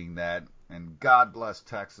love seeing that, and God bless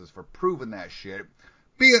Texas for proving that shit.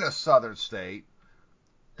 Being a southern state,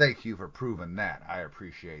 thank you for proving that. I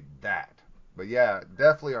appreciate that. But yeah,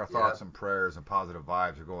 definitely our thoughts and prayers and positive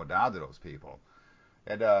vibes are going down to those people.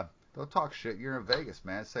 And don't talk shit. You're in Vegas,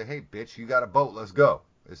 man. Say, hey, bitch, you got a boat. Let's go.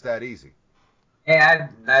 It's that easy. Hey,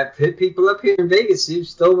 I've hit people up here in Vegas who's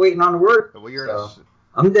still waiting on the word. Well,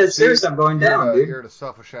 I'm dead serious. I'm going down, dude. You're in a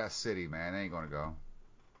selfish ass city, man. They ain't gonna go.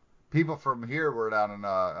 People from here were down in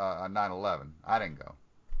 9/11. I didn't go.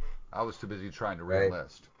 I was too busy trying to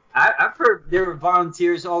re-enlist. I've heard there were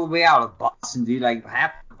volunteers all the way out of Boston, dude. Like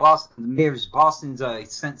half of Boston, the mayor's Boston's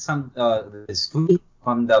sent some his food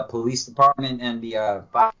from the police department and the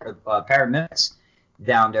paramedics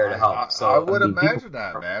down there to help. So I would imagine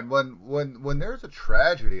that, man. When there's a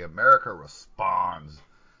tragedy, America responds.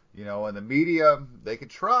 And the media, they could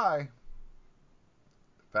try.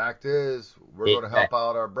 The fact is, we're going to help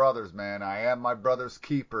out our brothers, man. I am my brother's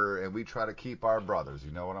keeper, and we try to keep our brothers.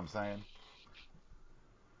 You know what I'm saying?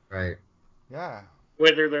 Right. Yeah.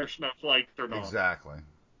 Whether they're snowflakes or not. Exactly.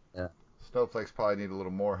 Yeah. Snowflakes probably need a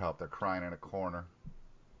little more help. They're crying in a corner.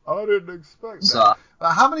 I didn't expect that.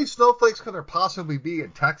 How many snowflakes could there possibly be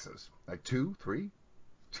in Texas? Like 2, 3?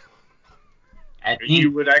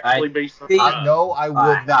 You would actually be surprised. No, I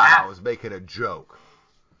would not. I was making a joke.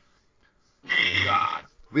 God.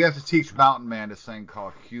 We have to teach Mountain Man this thing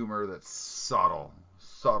called humor that's subtle.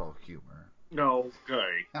 Subtle humor. No,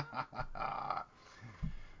 okay.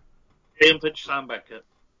 And put your sign back up.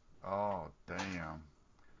 Oh, damn.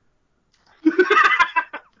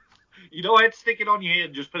 You don't have to stick it on your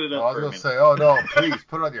head. Just put it up. I was going to say, oh, no, please,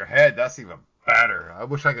 put it on your head. That's even better. I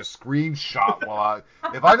wish I could screenshot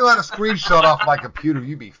if I knew how to screenshot off my computer,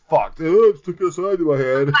 you'd be fucked. Oh, stick this side to my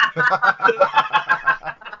head.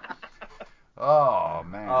 Oh,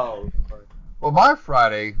 man. Oh. Well, my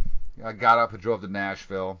Friday, I got up and drove to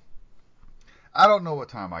Nashville. I don't know what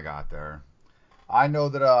time I got there. I know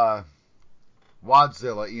that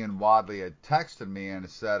Wadzilla, Ian Wadley, had texted me and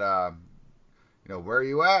said, where are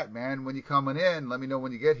you at, man? When you coming in? Let me know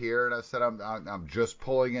when you get here. And I said, I'm just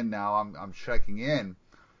pulling in now. I'm checking in.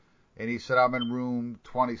 And he said, I'm in room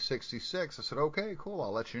 2066. I said, okay, cool.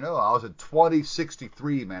 I'll let you know. I was at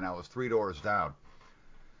 2063, man. I was 3 doors down.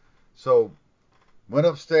 So went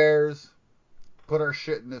upstairs, put our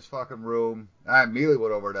shit in this fucking room. I immediately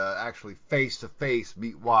went over to actually face-to-face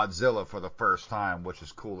meet Wadzilla for the first time, which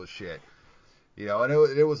is cool as shit. And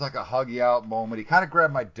it was like a hug you out moment. He kind of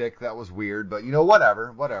grabbed my dick. That was weird, but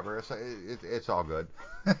whatever. It's all good.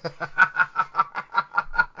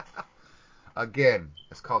 Again,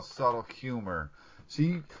 it's called subtle humor.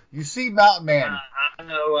 See, you see Mountain Man. I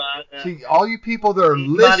know. See, all you people that are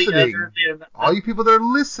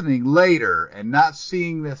listening later and not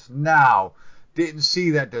seeing this now didn't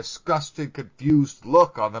see that disgusted, confused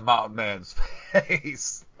look on the Mountain Man's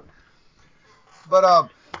face. But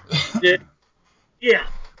yeah.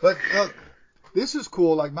 But look, this is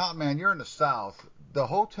cool. Like, Mountain Man, you're in the South. The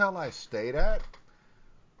hotel I stayed at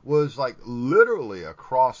was like literally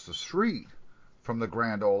across the street from the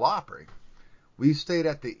Grand Ole Opry. We stayed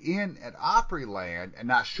at the inn at Opryland, and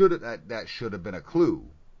that should have been a clue,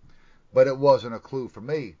 but it wasn't a clue for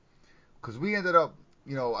me, because we ended up,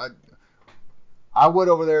 I went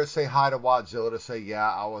over there to say hi to Wadzilla to say, yeah,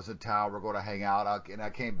 I was in town. We're going to hang out. And I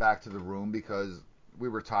came back to the room because we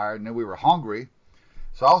were tired and then we were hungry.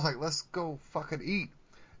 So I was like, let's go fucking eat.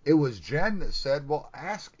 It was Jen that said, well,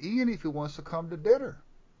 ask Ian if he wants to come to dinner.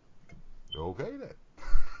 Okay,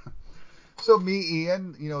 then. So me,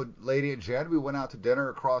 Ian, Lady and Jen, we went out to dinner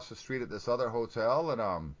across the street at this other hotel,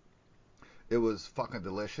 and it was fucking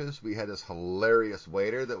delicious. We had this hilarious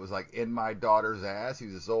waiter that was like in my daughter's ass. He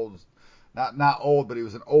was this old, not old, but he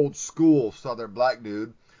was an old school Southern black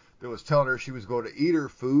dude that was telling her she was going to eat her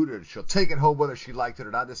food and she'll take it home whether she liked it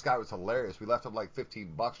or not. This guy was hilarious. We left him like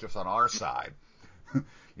 $15 just on our side. And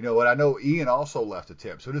I know Ian also left a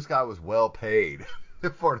tip, so this guy was well paid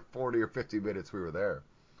for the 40 or 50 minutes we were there.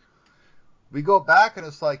 We go back and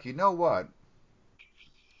it's like, you know what?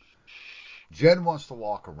 Jen wants to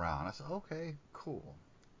walk around. I said, okay, cool.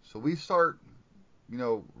 So we start,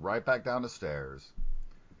 right back down the stairs.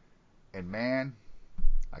 And man,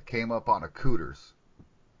 I came up on a Cooters.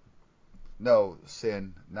 No,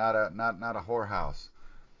 Sin, not a whorehouse.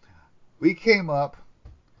 We came up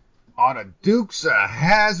on a Dukes of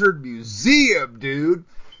Hazzard museum, dude.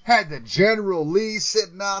 Had the General Lee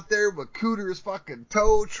sitting out there with Cooter's fucking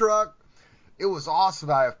tow truck. It was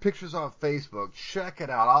awesome. I have pictures on Facebook. Check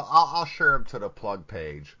it out. I'll share them to the plug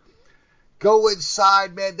page. Go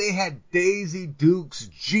inside, man. They had Daisy Duke's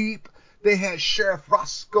Jeep. They had Sheriff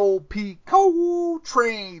Roscoe P.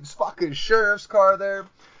 Coltrane's fucking sheriff's car there.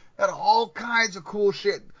 Had all kinds of cool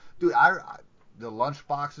shit. Dude, the lunch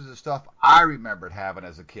boxes and stuff I remembered having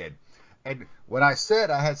as a kid. And when I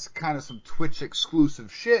said I had kind of some Twitch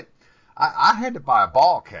exclusive shit, I had to buy a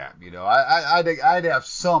ball cap, I had to have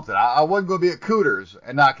something. I wasn't going to be at Cooters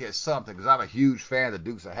and not get something because I'm a huge fan of the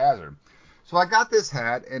Dukes of Hazzard. So I got this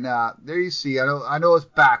hat, and there you see. I know it's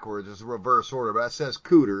backwards. It's a reverse order, but it says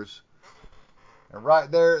Cooters. And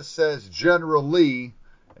right there it says General Lee.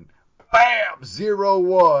 And bam!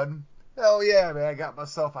 01. Hell yeah, man. I got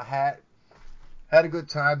myself a hat. Had a good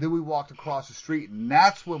time. Then we walked across the street, and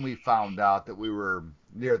that's when we found out that we were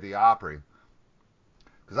near the Opry.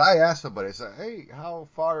 Because I asked somebody, I said, hey, how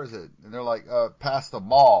far is it? And they're like, past the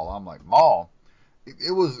mall. I'm like, mall?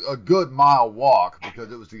 It was a good mile walk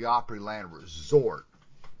because it was the Opryland Resort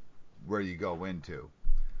where you go into.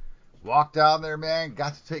 Walked down there, man.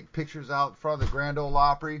 Got to take pictures out in front of the Grand Ole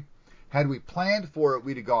Opry. Had we planned for it,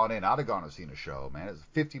 we'd have gone in. I'd have gone and seen a show, man. It was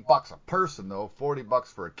 $50 a person, though. $40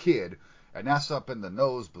 for a kid. And that's up in the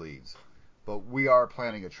nosebleeds. But we are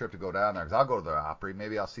planning a trip to go down there because I'll go to the Opry.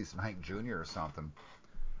 Maybe I'll see some Hank Jr. or something.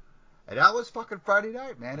 And that was fucking Friday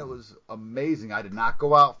night, man. It was amazing. I did not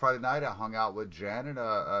go out Friday night. I hung out with Jen and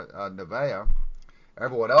Nevaeh.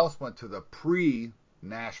 Everyone else went to the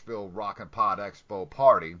pre-Nashville Rock and Pod Expo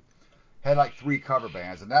party. Had like 3 cover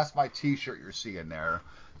bands, and that's my T-shirt you're seeing there.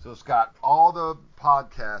 So it's got all the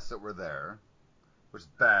podcasts that were there, which is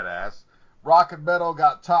badass. Rock and Metal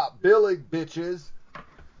got top billing, bitches.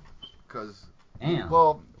 Because,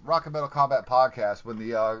 well, Rock and Metal Combat Podcast, when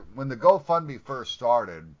the GoFundMe first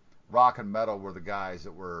started, Rock and Metal were the guys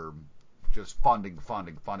that were just funding.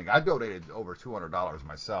 I donated over $200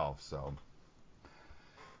 myself, so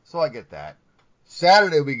I get that.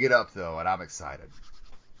 Saturday we get up, though, and I'm excited.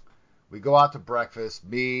 We go out to breakfast,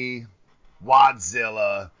 me,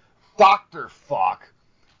 Wadzilla, Dr. Fuck,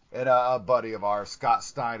 and a buddy of ours, Scott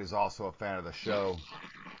Stein, is also a fan of the show.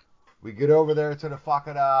 We get over there to the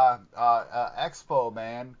fucking expo,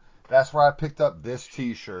 man. That's where I picked up this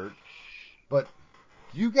T-shirt. But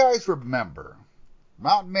you guys remember,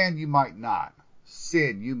 Mountain Man, you might not.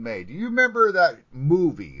 Sin, you may. Do you remember that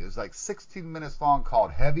movie? It was like 16 minutes long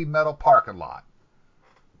called Heavy Metal Parking Lot.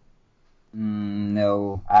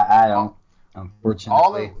 No, I don't,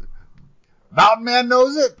 unfortunately. Mountain Man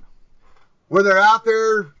knows it? Where they're out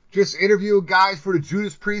there just interviewing guys for the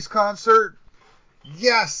Judas Priest concert?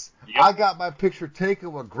 Yes! Yep. I got my picture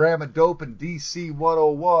taken with Grandma Dope and DC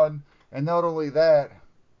 101, and not only that,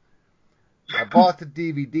 I bought the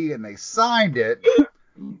DVD and they signed it,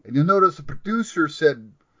 and you'll notice the producer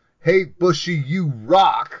said, hey, Bushy, you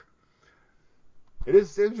rock. It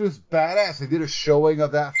was just badass. They did a showing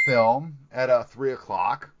of that film at 3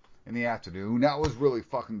 o'clock in the afternoon. That was really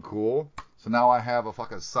fucking cool. So now I have a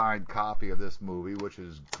fucking signed copy of this movie, which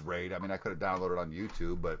is great. I mean, I could have downloaded it on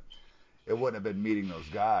YouTube, but it wouldn't have been meeting those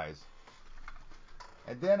guys.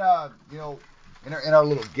 And then, in our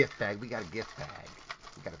little gift bag, we got a gift bag.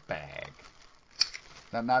 We got a bag.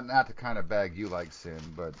 Not the kind of bag you like, Sin,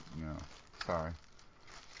 but, sorry.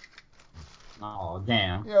 Oh,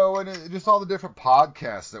 damn. And just all the different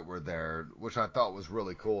podcasts that were there, which I thought was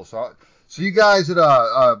really cool. So you guys that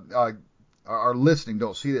are listening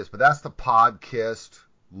don't see this, but that's the Podcast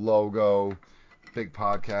logo. big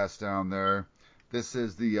podcast down there. This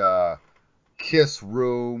is the Kiss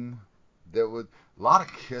Room. There was a lot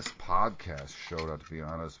of Kiss podcasts showed up, to be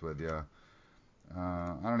honest with you.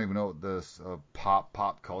 I don't even know what this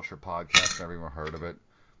pop culture podcast. Never even heard of it.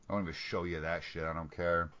 I won't even show you that shit. I don't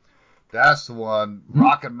care. That's the one.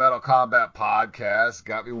 Rock and Metal Combat Podcast.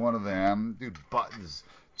 Got me one of them. Dude, buttons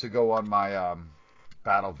to go on my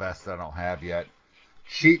battle vest that I don't have yet.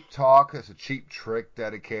 Cheap Talk. It's a Cheap Trick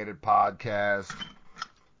dedicated podcast.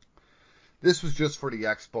 This was just for the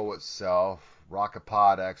expo itself.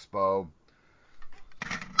 Pod Expo.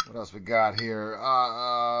 What else we got here?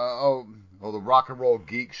 The Rock and Roll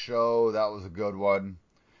Geek Show. That was a good one.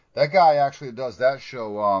 That guy actually does that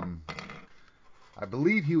show. I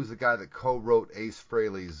believe he was the guy that co-wrote Ace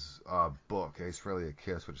Frehley's book, Ace Frehley a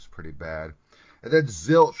Kiss, which is pretty bad. And then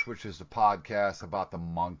Zilch, which is a podcast about the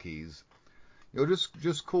Monkees.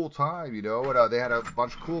 Just cool time, And they had a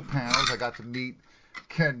bunch of cool panels. I got to meet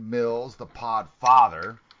Ken Mills, the Pod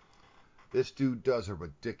Father. This dude does a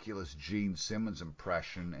ridiculous Gene Simmons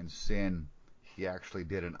impression, and Sin, he actually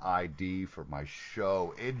did an ID for my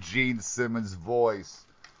show in Gene Simmons' voice.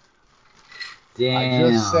 Damn.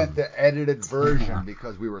 I just sent the edited version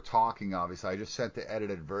because we were talking, obviously. I just sent the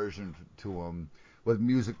edited version to him with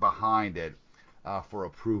music behind it for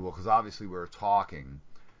approval because obviously we were talking.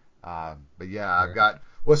 But yeah, I've got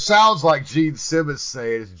what sounds like Gene Simmons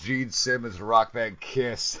saying is Gene Simmons, rock band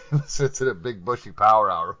Kiss. Listen to the Big Bushy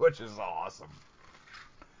Power Hour, which is awesome.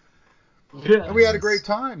 Yeah. And we had a great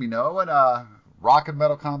time, and Rock and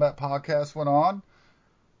Metal Combat Podcast went on.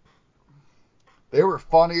 They were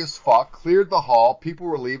funny as fuck. Cleared the hall. People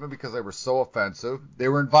were leaving because they were so offensive. They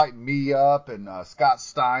were inviting me up and Scott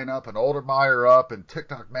Stein up and Oldermeyer up and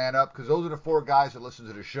TikTok Man up because those are the four guys that listened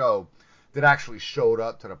to the show that actually showed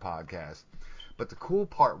up to the podcast. But the cool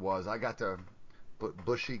part was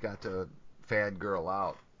Bushy got to fangirl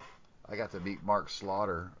out. I got to meet Mark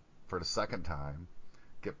Slaughter for the second time,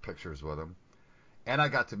 get pictures with him. And I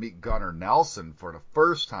got to meet Gunnar Nelson for the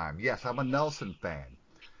first time. Yes, I'm a Nelson fan.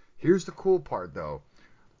 Here's the cool part, though.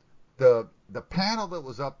 The panel that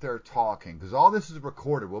was up there talking, because all this is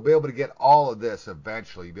recorded, we'll be able to get all of this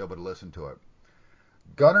eventually. You'll be able to listen to it.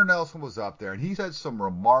 Gunnar Nelson was up there, and he said some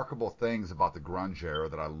remarkable things about the grunge era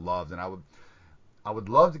that I loved, and I would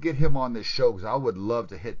love to get him on this show because I would love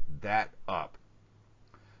to hit that up.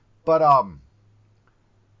 But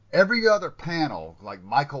every other panel, like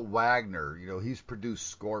Michael Wagner, he's produced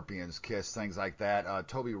Scorpions, Kiss, things like that.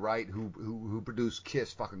 Toby Wright, who produced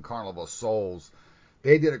Kiss, fucking Carnival of Souls,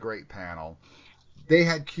 they did a great panel. They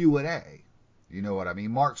had Q&A. You know what I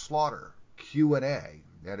mean? Mark Slaughter, Q&A.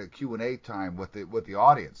 They had a Q&A time with the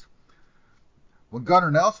audience. When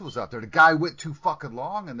Gunnar Nelson was up there, the guy went too fucking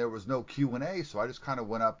long and there was no Q&A, so I just kind of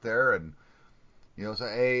went up there and,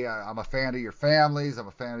 say, hey, I'm a fan of your families, I'm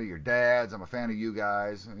a fan of your dads, I'm a fan of you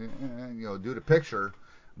guys, do the picture,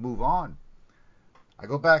 move on. I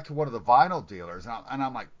go back to one of the vinyl dealers and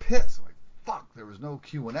I'm like pissed. I'm like, fuck, there was no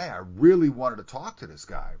Q&A. I really wanted to talk to this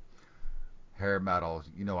guy. Hair metal,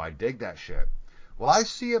 I dig that shit. Well, I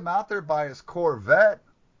see him out there by his Corvette,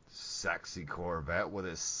 sexy Corvette with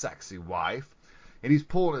his sexy wife. And he's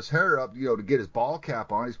pulling his hair up, to get his ball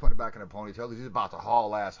cap on. He's putting it back in a ponytail because he's about to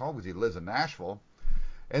haul ass home because he lives in Nashville.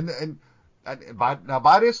 And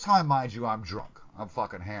by this time, mind you, I'm drunk. I'm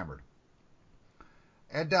fucking hammered.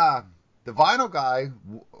 And the vinyl guy...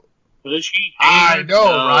 Bushy I know,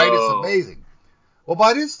 no. right? It's amazing. Well,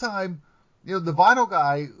 by this time, the vinyl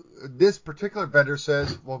guy, this particular vendor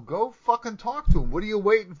says, well, go fucking talk to him. What are you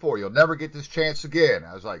waiting for? You'll never get this chance again.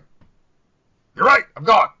 I was like, you're right. I'm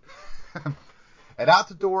gone. And out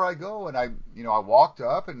the door I go, and I walked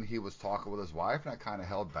up, and he was talking with his wife, and I kind of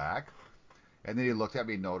held back. And then he looked at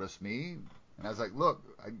me, noticed me, and I was like, look,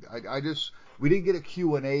 we didn't get a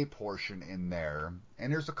Q&A portion in there,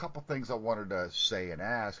 and there's a couple things I wanted to say and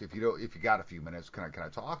ask. If you got a few minutes, can I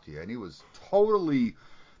talk to you? And he was totally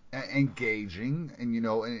engaging, and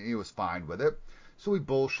and he was fine with it. So we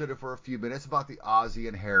bullshitted for a few minutes about the Ozzy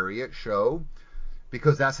and Harriet show,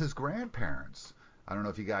 because that's his grandparents. I don't know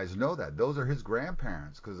if you guys know that. Those are his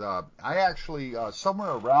grandparents. Because I actually,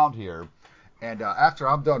 somewhere around here, and after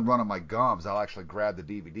I'm done running my gums, I'll actually grab the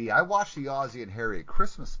DVD. I watch the Ozzy and Harriet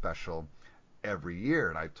Christmas special every year,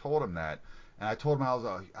 and I told him that. And I told him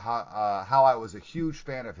how I was a huge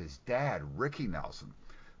fan of his dad, Ricky Nelson,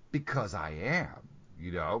 because I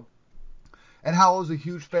am, And how I was a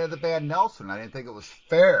huge fan of the band Nelson. I didn't think it was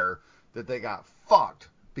fair that they got fucked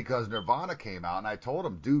because Nirvana came out. And I told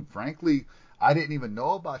him, dude, frankly, I didn't even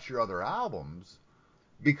know about your other albums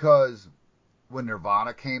because when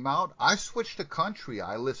Nirvana came out, I switched to country.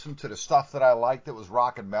 I listened to the stuff that I liked that was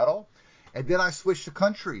rock and metal. And then I switched to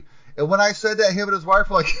country. And when I said that, him and his wife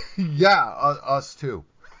were like, yeah, us too.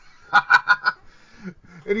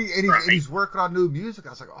 And he's working on new music.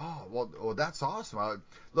 I was like, oh, well that's awesome.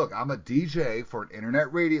 Look, I'm a DJ for an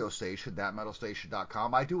internet radio station,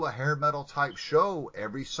 thatmetalstation.com. I do a hair metal type show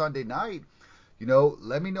every Sunday night.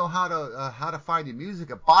 Let me know how to find your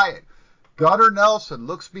music and buy it. Gunnar Nelson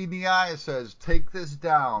looks me in the eye and says, take this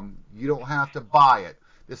down. You don't have to buy it.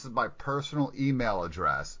 This is my personal email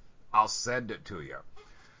address. I'll send it to you.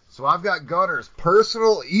 So I've got Gunnar's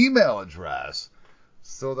personal email address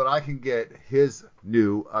so that I can get his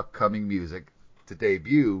new upcoming music to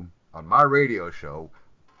debut on my radio show.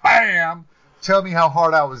 Bam! Tell me how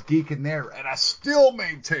hard I was geeking there, and I still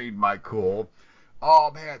maintained my cool.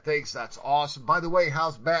 Oh, man, thanks. That's awesome. By the way,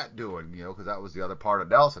 how's Matt doing? Because that was the other part of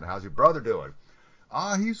Nelson. How's your brother doing?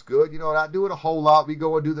 He's good. Not doing a whole lot. We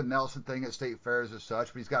go and do the Nelson thing at state fairs and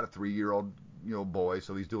such, but he's got a 3-year-old, boy,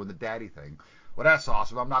 so he's doing the daddy thing. Well, that's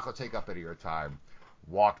awesome. I'm not going to take up any of your time.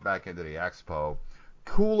 Walked back into the expo.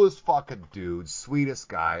 Coolest fucking dude, sweetest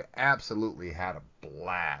guy, absolutely had a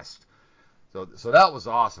blast. So that was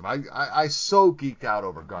awesome. I so geeked out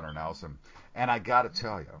over Gunnar Nelson, and I got to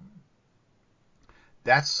tell you,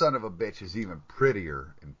 that son of a bitch is even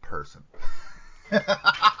prettier in person.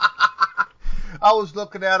 I was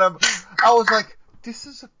looking at him, I was like, this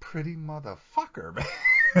is a pretty motherfucker,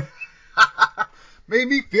 man. Made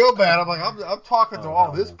me feel bad. I'm like, I'm talking to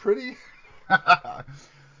all this pretty.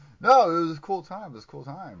 No, it was a cool time.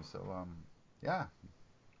 So, yeah.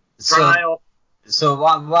 So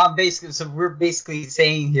we're basically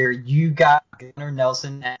saying here, you got Gunnar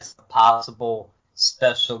Nelson as a possible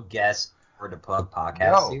special guest for the Plug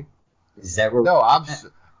podcast. Here? Is that what? No,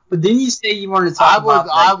 But didn't you say you wanted to talk about?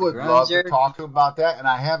 I would love to talk to him about that, and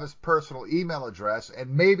I have his personal email address,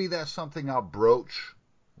 and maybe that's something I'll broach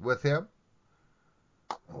with him.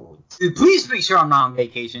 Dude, please make sure I'm not on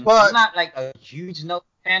vacation. But I'm not like a huge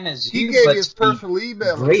fan as you. He gave me his personal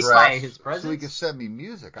email address so he could send me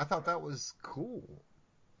music. I thought that was cool.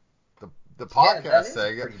 The podcast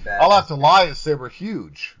thing. I'll have to lie and say we're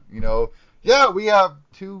huge. Yeah, we have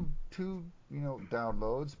two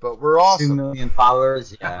downloads, but we're awesome. 2 million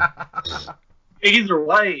followers. Yeah. Either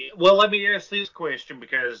way, well, let me ask this question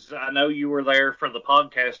because I know you were there for the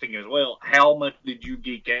podcasting as well. How much did you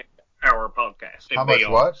geek out our podcast? How much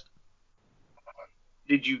what?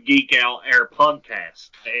 Did you geek out our podcast?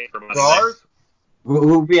 Ours?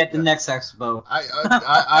 We'll be at the next expo.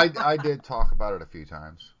 I did talk about it a few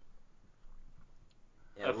times.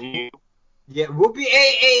 A few. Yeah, we'll be.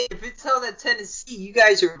 Hey, if it's held at Tennessee, you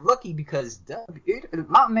guys are lucky because,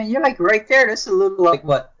 Mountain Man, you're like right there. That's a little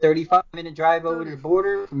 35-minute drive over the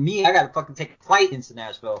border. For me, I gotta fucking take a flight into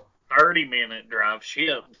Nashville. 30-minute drive.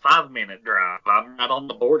 Shit, 5-minute drive. I'm right on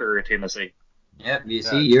the border of Tennessee. Yep, you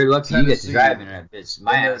see, you're lucky Tennessee, you get to drive in that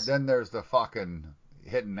bitch. Then there's the fucking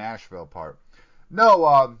hitting Nashville part.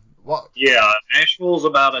 No, yeah, Nashville's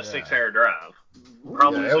about a 6-hour drive.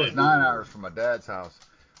 Probably it was 9 hours from my dad's house.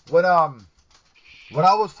 When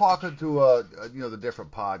I was talking to the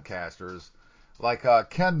different podcasters, like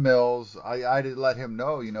Ken Mills, I did let him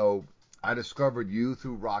know, I discovered you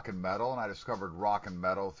through rock and metal, and I discovered rock and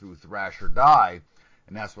metal through Thrash or Die,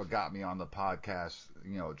 and that's what got me on the podcast,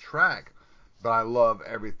 track. But I love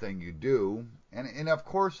everything you do, and of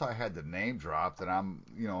course I had the name drop that I'm,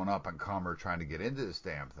 an up and comer trying to get into this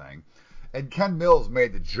damn thing, and Ken Mills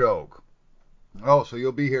made the joke. Oh, so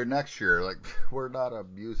you'll be here next year? Like, we're not a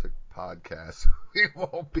music podcast. We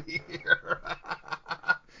won't be here.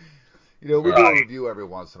 We do a review every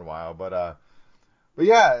once in a while, but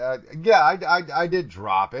yeah, I did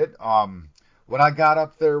drop it. When I got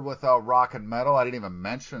up there with rock and metal, I didn't even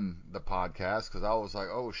mention the podcast because I was like,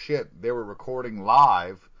 oh shit, they were recording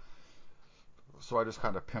live. So I just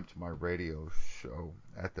kind of pimped my radio show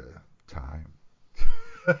at the time.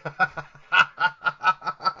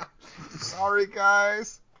 Sorry,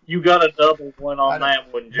 guys. You got a double one on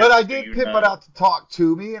that one. But I did pimp it out to Talk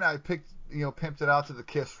To Me, and I pimped it out to the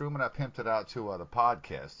Kiss Room, and I pimped it out to the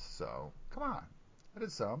podcast. So, come on. I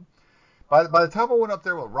did some. By the time I went up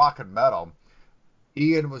there with rock and metal,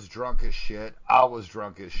 Ian was drunk as shit. I was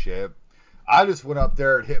drunk as shit. I just went up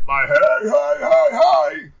there and hit my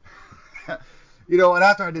hey. And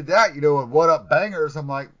after I did that, and What Up Bangers, I'm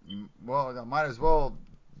like, well, I might as well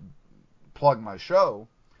plug my show.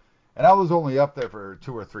 And I was only up there for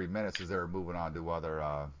 2 or 3 minutes as they were moving on to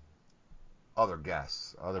other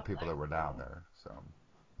guests, other people that were down there. So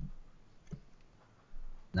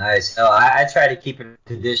nice. So I try to keep it a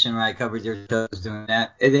tradition when I covered your shows doing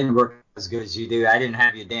that. It didn't work as good as you do. I didn't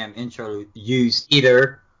have your damn intro used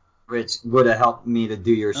either, which would have helped me to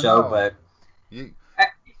do your show. But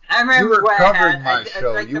I remember You were what covering I my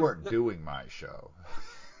show. like You weren't doing my show.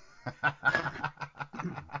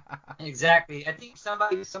 Exactly. I think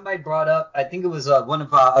somebody brought up. I think it was one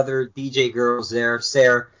of our other DJ girls there,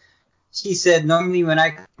 Sarah. She said normally when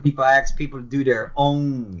people ask people to do their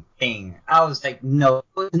own thing. I was like, no, I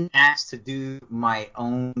wasn't asked to do my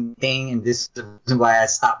own thing, and this is the reason why I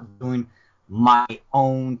stopped doing my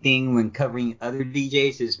own thing when covering other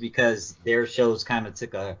DJs is because their shows kind of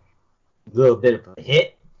took a little bit of a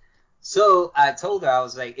hit. So I told her I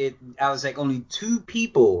was like only 2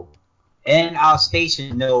 people in our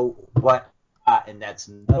station know what and that's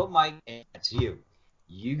Metal Mike and that's you.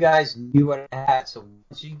 You guys knew what I had, so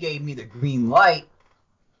once you gave me the green light,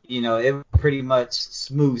 it was pretty much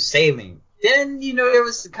smooth sailing. Then, it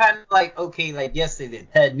was kind of like, okay, like yesterday,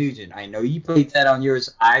 Ted Nugent. I know you played Ted on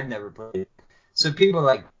yours. I've never played it. So people are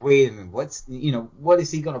like, wait a minute, what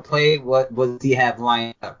is he going to play? What does he have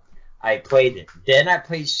lined up? I played it. Then I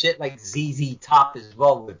played shit like ZZ Top as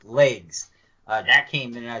well with Legs. That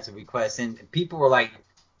came in as a request, and people were like,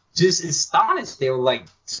 just astonished. They were like,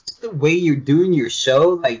 just the way you're doing your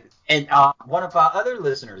show, like, and one of our other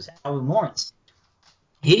listeners, Alan Lawrence,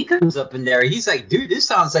 he comes up in there. He's like, dude, this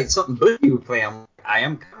sounds like something Bushy would play. I'm like, I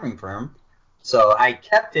am covering for him, so I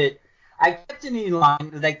kept it in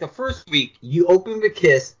line. Like the first week, you opened with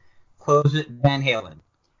Kiss, close with Van Halen.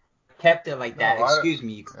 Kept it like that. Excuse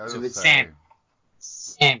me, you close it with Sammy.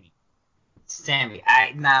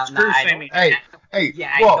 I Sammy.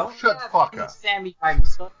 Whoa, shut the fuck up. Sammy by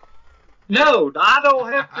himself. No, I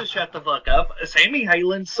don't have to shut the fuck up. Sammy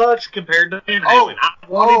Halen sucks compared to Van Halen. I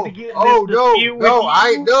wanted to get this dispute with you.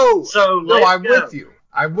 I know. So I'm with you.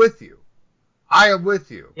 I am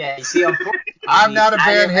with you. Yeah, you see, unfortunately, I'm not a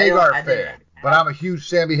Van Hagar fan, but I'm a huge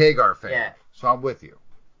Sammy Hagar fan. Yeah. So I'm with you.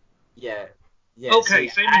 Yeah. Okay,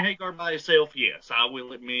 Sammy Hagar by himself, yes, I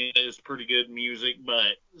will admit is pretty good music,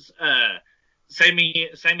 but Sammy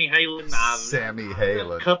Halen,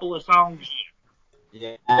 a couple of songs.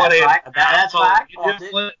 Yeah, Whatever. That's why I called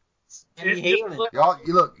it Sammy Halen.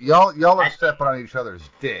 Y'all are stepping on each other's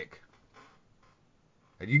dick,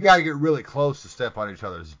 and you gotta get really close to step on each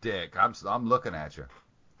other's dick. I'm looking at you.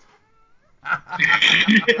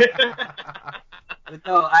 But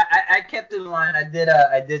no, I kept it in line. I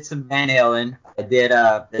did some Van Halen.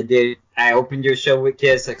 I opened your show with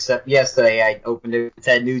Kiss, except yesterday I opened it with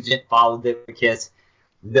Ted Nugent, followed it with Kiss.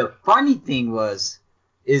 The funny thing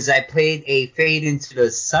is I played a Fade Into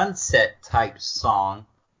the Sunset type song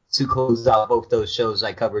to close out both those shows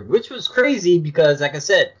I covered, which was crazy because, like I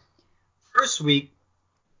said, first week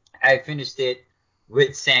I finished it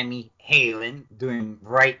with Sammy Halen doing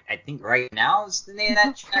I think Right Now is the name of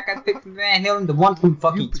that track I picked from Van Halen, the one from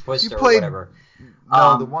fucking Twister or whatever.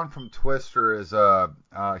 No, the one from Twister is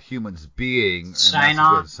Humans Being, and Shine that's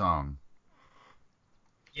On. a good song.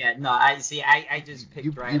 Yeah, no, I just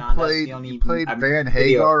picked Right On. You played Van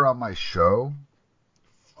Hagar on my show?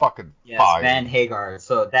 Fucking fire. Van Hagar.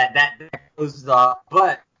 So that closes off.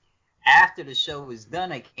 But after the show was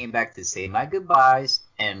done, I came back to say my goodbyes,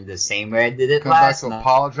 and the same way I did it last night. Come back to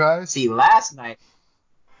apologize? See, last night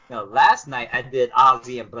I did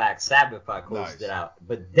Ozzy and Black Sabbath. I closed it out.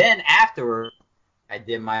 But then afterward, I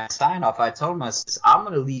did my sign off. I told myself, I'm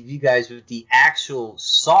going to leave you guys with the actual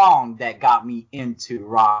song that got me into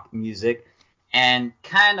rock music and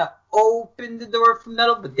kind of opened the door for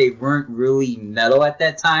metal, but they weren't really metal at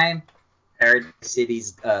that time. Paradise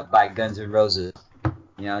Cities by Guns N' Roses.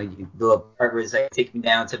 The little part where it's like, take me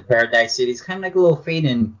down to Paradise City. It's kind of like a little fade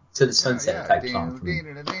in to the sunset type song for me.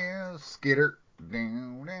 Skitter. Do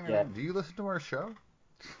you listen to our show?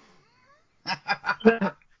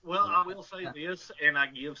 Well, I will say this, and I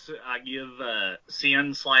give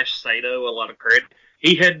Sin/Sato a lot of credit.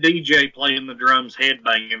 He had DJ playing the drums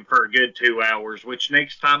headbanging for a good 2 hours, which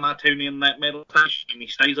next time I tune in that metal station and he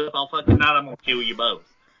stays up all fucking night, I'm going to kill you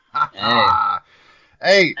both.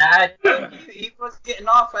 Hey. I told you, he was getting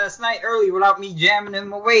off last night early without me jamming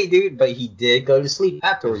him away, dude, but he did go to sleep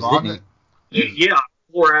afterwards, didn't he? Yeah,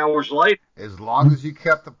 4 hours later. As long as you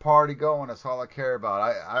kept the party going, that's all I care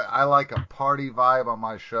about. I like a party vibe on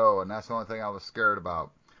my show, and that's the only thing I was scared about.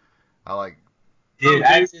 Dude,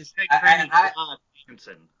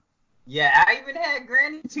 yeah, I even had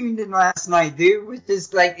Granny tuned in last night, dude, which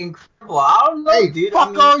is like incredible. I don't know, dude.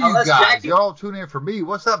 Fuck all you guys. Jackie... Y'all tune in for me.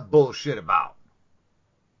 What's that bullshit about?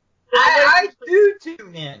 I do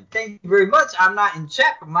tune in. Thank you very much. I'm not in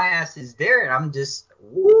chat, but my ass is there, and I'm just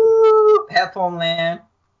headphone land.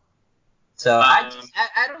 So I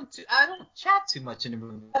don't chat too much in the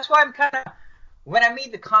room. That's why I'm kind of, when I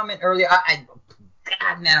made the comment earlier, I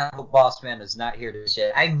God, man, I hope Boss Man is not here to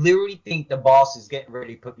shit. I literally think the boss is getting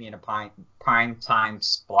ready to put me in a prime time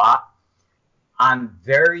spot. I'm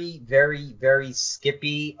very, very, very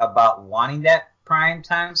skippy about wanting that prime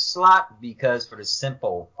time slot because for the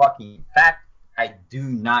simple fucking fact, I do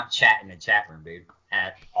not chat in the chat room, dude,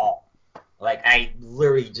 at all. Like, I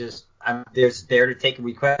literally just, I'm there's there to take a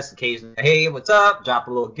request occasionally. Hey, what's up? Drop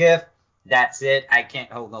a little GIF. That's it. I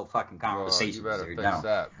can't hold no fucking conversation. You better dude. fix No.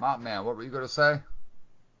 that. My man, what were you going to say?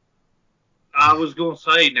 I was going to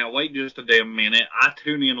say, now wait just a damn minute. I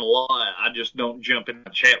tune in a lot. I just don't jump in the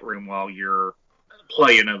chat room while you're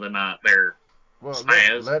playing of the night there. Well,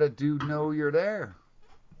 Spaz. let a dude know you're there.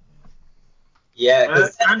 Yeah,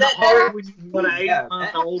 It's kind of hard when you've got an yeah,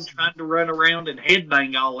 8-month-old trying to run around and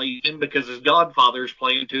headbang all evening because his godfather's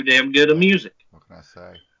playing too damn good of music. What can I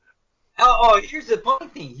say? Oh, here's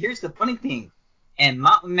the funny thing. And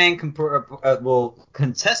Mountain Man will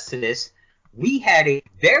contest to this. We had a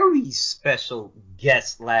very special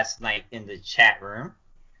guest last night in the chat room.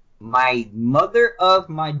 My mother of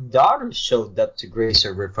my daughter showed up to grace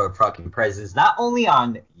her with her fucking presence, not only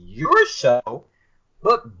on your show,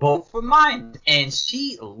 but both for mine. And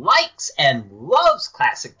she likes and loves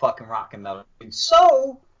classic fucking rock and metal. And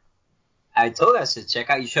so I told her, I said, check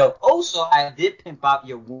out your show. Also, I did pimp out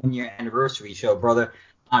your 1-year anniversary show, brother.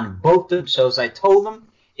 On both them shows, I told them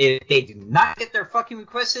if they do not get their fucking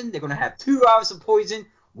request in, they're going to have 2 hours of Poison,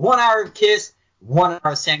 1 hour of Kiss, 1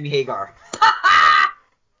 hour of Sammy Hagar.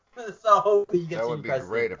 So hopefully you get That some would be requests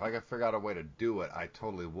great. in. If I could figure out a way to do it, I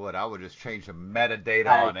totally would. I would just change the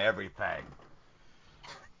metadata on everything.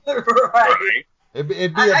 Right. It'd be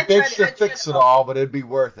I a bitch tried to fix it all, but it'd be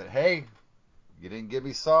worth it. Hey, you didn't give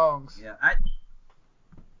me songs.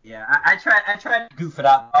 Yeah, I tried to goof it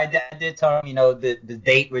out. I did tell him, the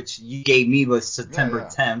date which you gave me was September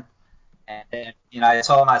 10th. And then, I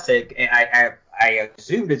told him, I said, I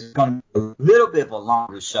assumed it's going to be a little bit of a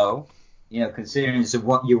longer show, considering it's your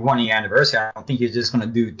 1-year anniversary. I don't think you're just going to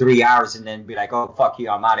do 3 hours and then be like, oh, fuck you,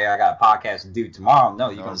 I'm out of here. I got a podcast to do tomorrow. No,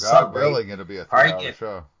 you're going to celebrate. Really going to be a 3-hour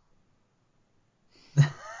show.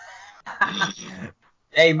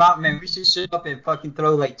 Hey, Mountain Man, we should shut up and fucking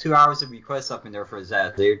throw like 2 hours of requests up in there for his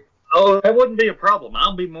ass, dude. Oh, that wouldn't be a problem.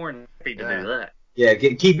 I'll be more than happy to do that. Yeah,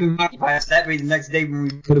 keep him occupied. That way the next day when we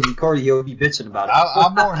put a recording, he'll be bitching about it.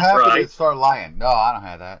 I'm more happy Right. to start lying. No, I don't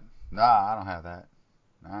have that. No, I don't have that.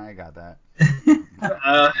 I ain't got that.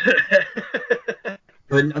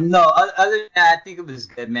 But no, other than that, I think it was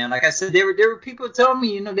good, man. Like I said, there were people telling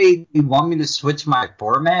me, they want me to switch my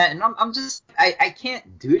format, and I'm just, I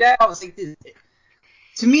can't do that. I was like,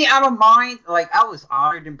 to me, I don't mind. Like, I was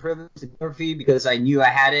honored and privileged to do it for you because I knew I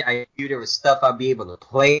had it. I knew there was stuff I'd be able to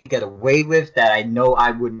play, get away with that I know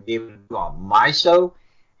I wouldn't be able to do on my show.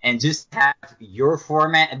 And just have your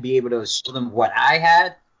format and be able to show them what I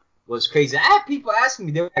had was crazy. I had people asking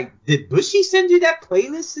me, they were like, did Bushy send you that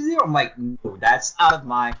playlist to you? I'm like, no, that's out of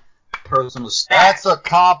my personal stash. That's a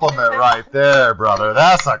compliment right there, brother.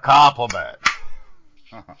 That's a compliment.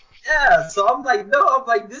 Yeah, so I'm like, no,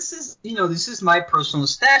 this is my personal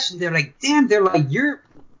stash, and they're like, damn,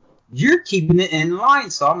 you're keeping it in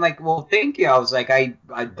line. So I'm like, well, thank you. I was like, I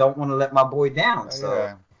don't want to let my boy down.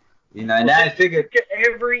 So, and I figured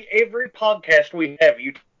every podcast we have,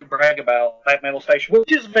 you brag about that metal station,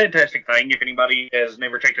 which is a fantastic thing. If anybody has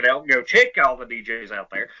never checked it out, go check all the DJs out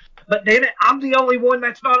there. But damn it, I'm the only one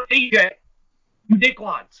that's not a DJ. You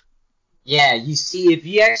dickwads. Yeah, you see, if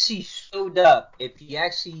you actually showed up, if you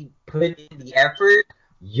actually put in the effort,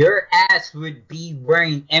 your ass would be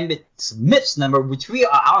wearing Emmitt Smith's number, which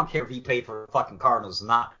I don't care if he played for fucking Cardinals or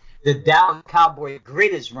not. The Dallas Cowboy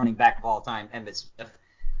greatest running back of all time, Emmitt Smith.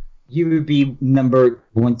 You would be number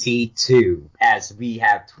 22, as we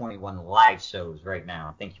have 21 live shows right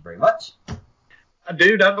now. Thank you very much.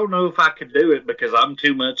 Dude, I don't know if I could do it because I'm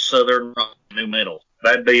too much Southern rock and new metal.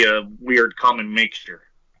 That'd be a weird common mixture.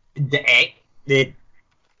 What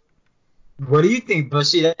do you think,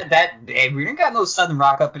 Bushy? We didn't got no Southern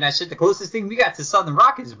rock up in that shit. The closest thing we got to Southern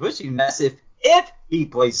rock is Bushy, and that's if he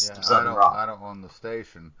plays Southern rock. I don't own the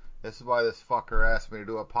station. This is why this fucker asked me to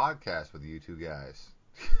do a podcast with you two guys.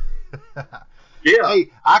 Yeah. Hey,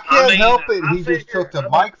 I can't help it. I He just took the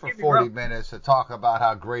mic for 40 minutes to talk about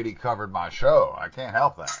how great he covered my show. I can't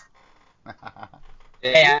help that.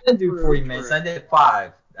 Hey, I didn't do 40 minutes. I did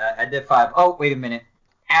 5. I did 5. Oh, wait a minute.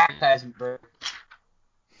 Advertisement break.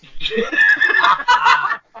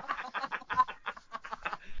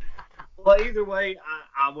 Well, either way,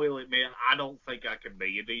 I will admit I don't think I could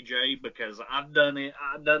be a DJ because I've done it.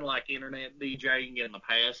 I've done like internet DJing in the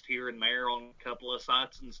past here and there on a couple of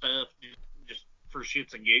sites and stuff, just for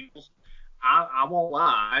shits and giggles. I won't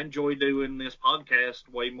lie. I enjoy doing this podcast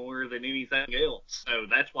way more than anything else. So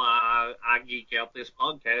that's why I geek out this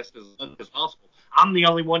podcast as much as possible. I'm the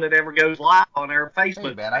only one that ever goes live on our Facebook.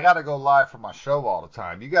 Hey, man, I got to go live for my show all the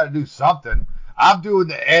time. You got to do something. I'm doing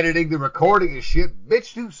the editing, the recording and shit.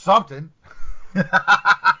 Bitch, do something.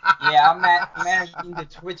 Yeah, I'm managing the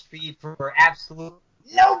Twitch feed for absolute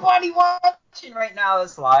nobody watching right now.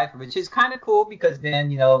 It's live, which is kind of cool because then,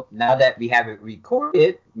 now that we have it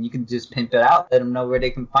recorded, you can just pimp it out, let them know where they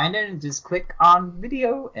can find it, and just click on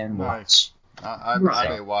video and watch. I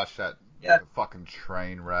may watch that fucking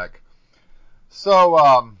train wreck. So,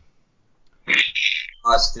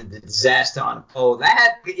 Us the disaster on the pole.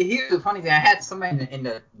 Here's the funny thing. I had somebody in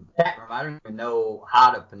the chat room. I don't even know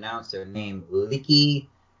how to pronounce their name. Licky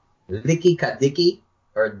Kadiki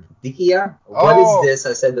or Dikia. What is this?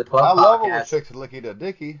 I said the Pub I podcast. love it when chicks Licky to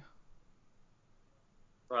Dicky.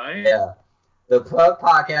 Right? Yeah. The Pub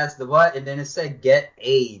podcast. The what? And then it said get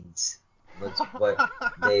AIDS. Was what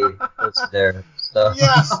they posted there. So.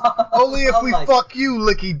 Yes. Only if we fuck you,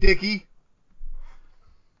 Licky Dicky.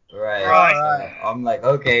 Right. Right. So I'm like,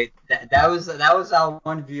 okay, that was our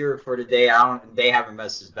one viewer for today. They haven't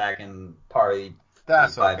messaged back in probably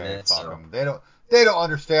That's 5 okay. minutes. Fuck them. They don't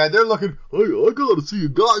understand. They're looking. Hey, I gotta see a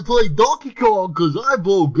guy play Donkey Kong because I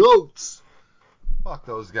blow goats. Fuck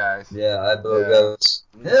those guys. Yeah, I blow goats.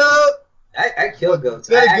 No, I kill goats.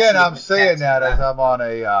 Then again, I'm saying that as I'm on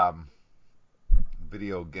a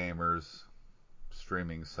video gamers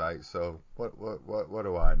streaming site. So what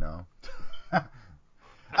do I know?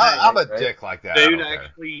 I'm a dick like that.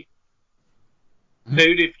 Dude,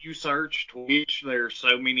 Dude, if you search Twitch, there's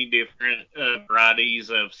so many different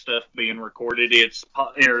varieties of stuff being recorded. There's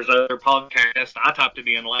other podcasts. I typed it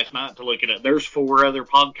in last night to look it up. There's 4 other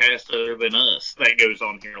podcasts other than us that goes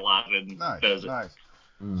on here live and does it. Nice.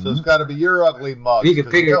 Mm-hmm. So it's got to be your ugly mug. I'm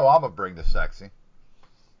gonna bring the sexy.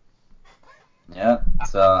 Yep.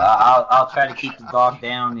 So I'll try to keep the dog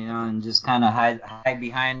down, and just kind of hide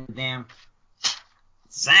behind the damn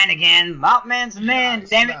sign again. Mountain Man's a man.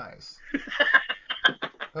 Damn it. Nice.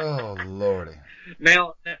 Oh lordy.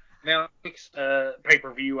 Now, next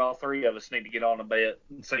pay-per-view, all 3 of us need to get on a bet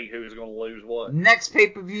and see who's going to lose what. Next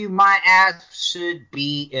pay-per-view, my ass should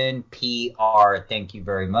be in PR. Thank you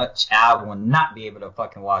very much. I will not be able to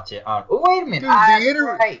fucking watch it on. Oh, wait a minute.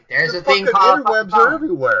 Dude, there's a thing called interwebs are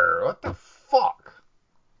everywhere. What the fuck?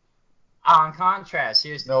 On contrast,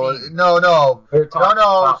 here's the thing. No.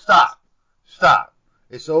 Stop.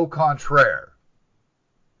 It's au contraire.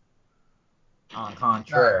 On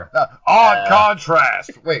contraire. On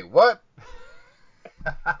contrast. Wait, what?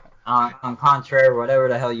 On contraire, whatever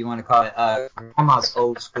the hell you want to call it. Grandma's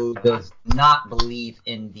old school does not believe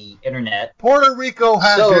in the internet. Puerto Rico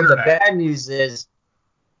has internet. So the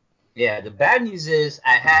bad news is,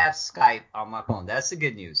 I have Skype on my phone. That's the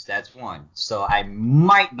good news. That's one. So I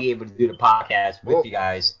might be able to do the podcast with you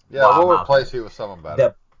guys. Yeah, we'll replace you with someone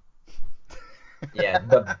better.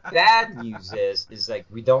 The bad news is like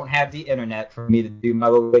we don't have the internet for me to do my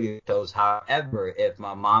little radio shows. However, if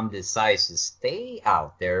my mom decides to stay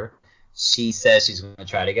out there, she says she's going to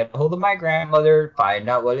try to get a hold of my grandmother, find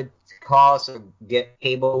out what it costs, or get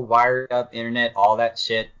cable, wired up, internet, all that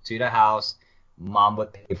shit to the house. Mom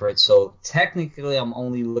would pay for it. So technically, I'm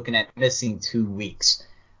only looking at missing 2 weeks.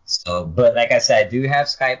 So, but like I said, I do have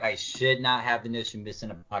Skype. I should not have an issue missing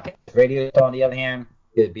a podcast. Radio, on the other hand,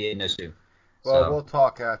 could be an issue. Well, we'll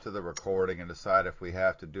talk after the recording and decide if we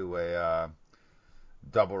have to do a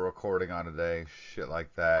double recording on a day, shit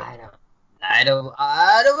like that. I don't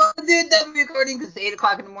want to do a double recording because 8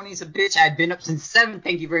 o'clock in the morning is a bitch. I've been up since 7.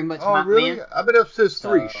 Thank you very much, my really? Man. I've been up since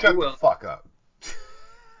 3. Shut the fuck up.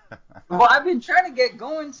 Well, I've been trying to get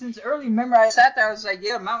going since early. Remember, I sat there. I was like,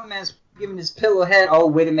 Mountain Man's giving his pillow head. Oh,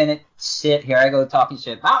 wait a minute. Shit, here I go talking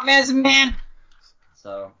shit. Mountain Man's a man.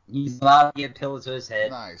 So he's allowed to give pillows to his head.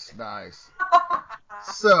 Nice.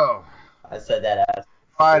 So I said that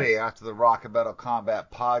Friday after the Rock and Metal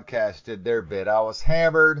Combat podcast did their bit. I was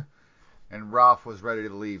hammered, and Ralph was ready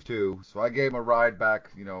to leave too. So I gave him a ride back,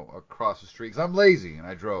 across the street because I'm lazy, and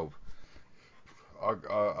I drove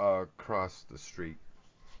across the street.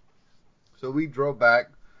 So we drove back.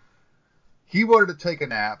 He wanted to take a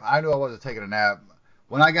nap. I knew I wasn't taking a nap.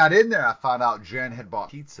 When I got in there, I found out Jen had bought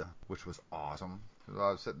pizza, which was awesome. So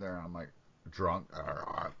I was sitting there and I'm like drunk,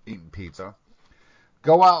 eating pizza.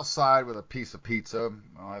 Go outside with a piece of pizza.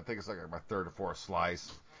 I think it's like my 3rd or 4th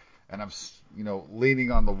slice, and I'm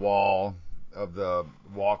leaning on the wall of the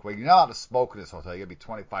walkway. You're not allowed to smoke in this hotel. You gotta be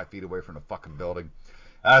 25 feet away from the fucking building.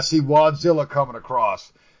 And I see Wadzilla coming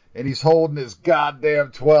across, and he's holding his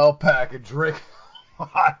goddamn 12-pack and drinking.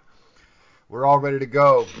 We're all ready to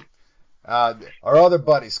go. Our other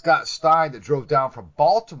buddy, Scott Stein, that drove down from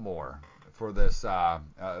Baltimore for this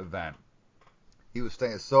event. He was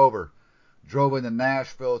staying sober. Drove into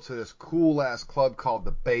Nashville to this cool-ass club called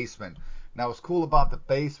The Basement. Now, what's cool about The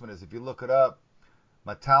Basement is if you look it up,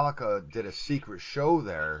 Metallica did a secret show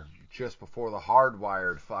there just before the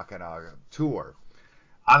Hardwired fucking tour.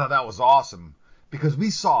 I thought that was awesome because we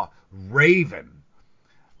saw Raven.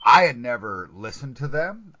 I had never listened to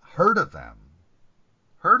them, heard of them,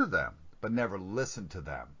 but never listened to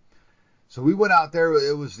them. So we went out there.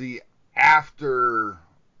 It was the after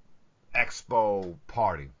Expo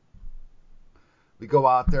party. We go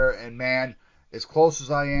out there, and man, as close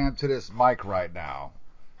as I am to this mic right now,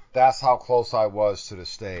 that's how close I was to the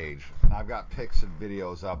stage. And I've got pics and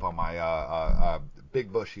videos up on my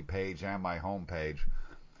Big Bushy page and my home page.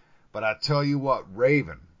 But I tell you what,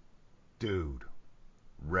 Raven.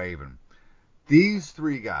 These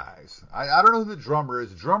three guys, I don't know who the drummer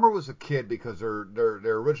is. The drummer was a kid because their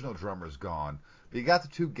original drummer is gone. But you got the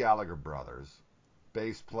two Gallagher brothers,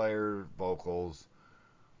 bass player, vocals.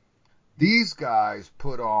 These guys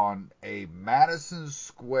put on a Madison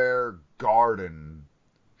Square Garden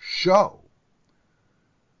show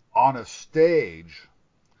on a stage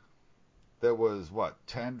that was,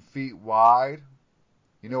 10 feet wide?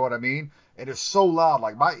 You know what I mean? And it's so loud,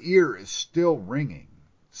 like my ear is still ringing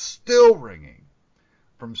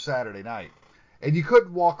from Saturday night. And you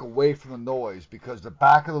couldn't walk away from the noise because the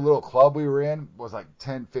back of the little club we were in was like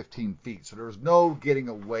 10, 15 feet. So there was no getting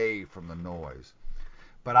away from the noise.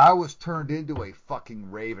 But I was turned into a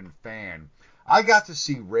fucking Raven fan. I got to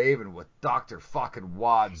see Raven with Dr. fucking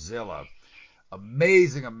Wadzilla.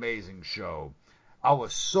 Amazing show. I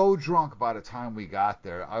was so drunk by the time we got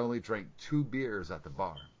there, I only drank 2 beers at the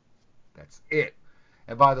bar. That's it.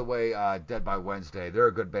 And by the way, Dead by Wednesday, they're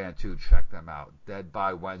a good band too. Check them out. Dead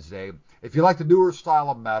by Wednesday. If you like the newer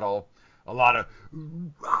style of metal, a lot of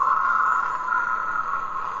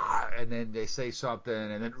and then they say something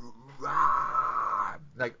and then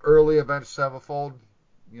like early Avenged Sevenfold,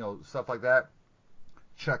 stuff like that.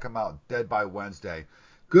 Check them out. Dead by Wednesday.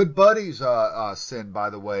 Good buddies, Sin, by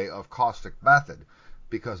the way, of Caustic Method,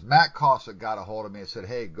 because Matt Caustic got a hold of me and said,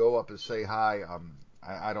 "Hey, go up and say hi."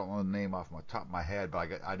 I don't know the name off the top of my head, but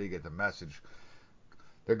I did get the message.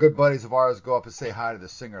 They're good buddies of ours. Go up and say hi to the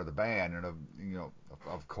singer of the band, and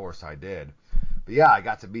of course I did. But yeah, I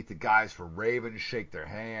got to meet the guys for Raven, shake their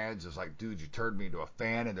hands. It was like, dude, you turned me into a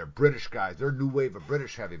fan. And they're British guys. They're new wave of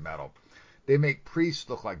British heavy metal. They make priests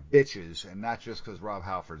look like bitches, and not just because Rob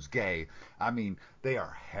Halford's gay. I mean, they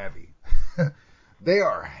are heavy. They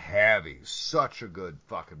are heavy. Such a good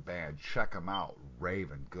fucking band. Check them out.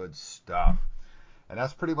 Raven. Good stuff. And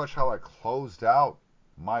that's pretty much how I closed out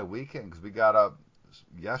my weekend, because we got up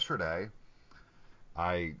yesterday.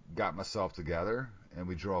 I got myself together, and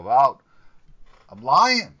we drove out. I'm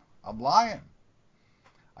lying.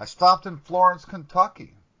 I stopped in Florence,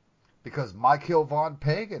 Kentucky, because Michael Von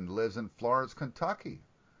Pagan lives in Florence, Kentucky.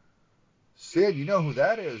 Sid, you know who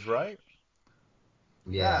that is, right?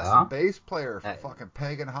 Yeah. That's the bass player for fucking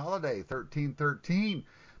Pagan Holiday, 1313.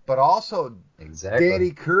 But also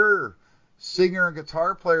Danny Kerr, singer and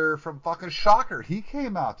guitar player from fucking Shocker. He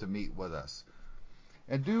came out to meet with us.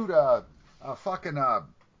 And dude, this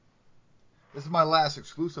is my last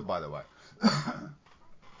exclusive, by the way.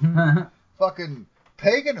 Fucking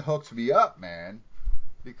Pagan hooks me up, man,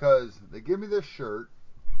 because they give me this shirt.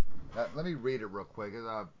 Let me read it real quick. It's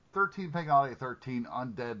 13 Pagan Holiday 13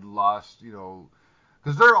 Undead Lust,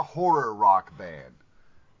 because they're a horror rock band,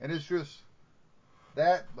 and it's just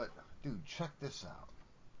that. But dude, check this out.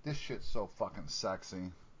 This shit's so fucking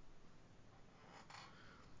sexy.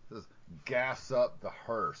 Just gas up the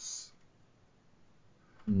hearse.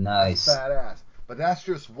 Nice. That's badass. But that's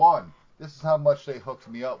just one. This is how much they hooked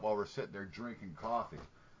me up while we're sitting there drinking coffee.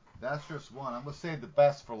 That's just one. I'm going to save the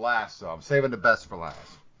best for last, though. I'm saving the best for last.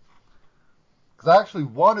 Because I actually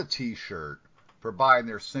won a t-shirt for buying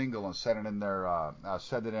their single and sending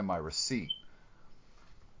in my receipt.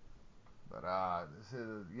 But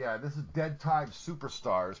this is Dead Time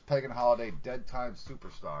Superstars. Pagan Holiday Dead Time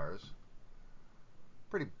Superstars.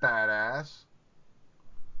 Pretty badass.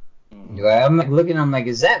 Yeah, I'm looking. I'm like,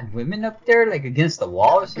 is that women up there, like against the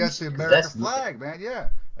wall or something? Against the American flag, man. Yeah.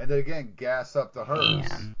 And then again, gas up the hearse.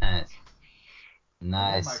 Damn,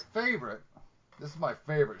 nice. My favorite. This is my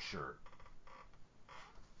favorite shirt.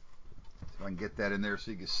 So I can get that in there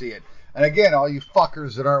so you can see it. And again, all you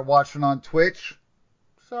fuckers that aren't watching on Twitch,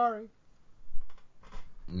 sorry.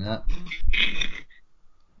 Yep.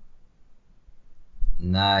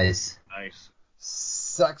 Nice. Nice.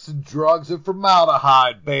 Sex and drugs and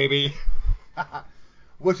formaldehyde, baby.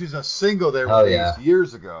 which is a single they Oh, released yeah.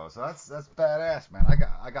 years ago. So that's badass, man.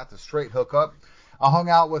 I got the straight hookup. I hung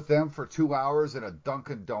out with them for 2 hours in a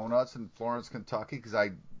Dunkin' Donuts in Florence, Kentucky, because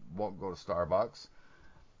I won't go to Starbucks.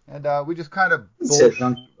 And we just kind of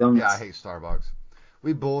Yeah, I hate Starbucks.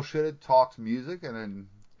 We bullshitted, talked music, and then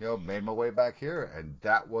made my way back here, and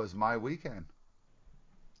that was my weekend.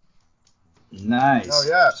 Nice. Oh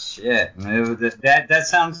yeah. Shit. That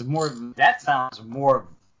sounds more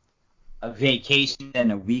a vacation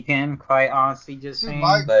than a weekend, quite honestly, just Dude,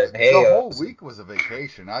 saying. But hey, the whole week was a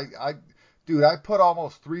vacation. Dude, I put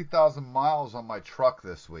almost 3,000 miles on my truck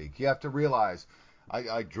this week. You have to realize,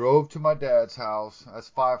 I drove to my dad's house. That's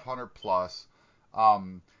 500 plus.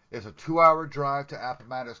 It's a 2-hour drive to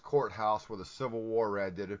Appomattox Courthouse where the Civil War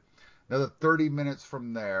ended. Another 30 minutes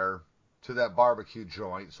from there to that barbecue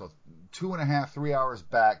joint. So 2.5, 3 hours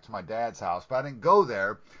back to my dad's house. But I didn't go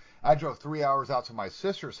there. I drove 3 hours out to my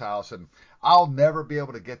sister's house, and I'll never be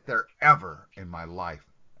able to get there ever in my life.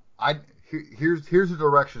 Here's the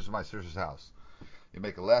directions to my sister's house. You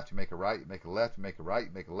make a left, you make a right, you make a left, you make a right,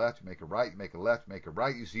 you make a left, you make a right, you make a left, you make a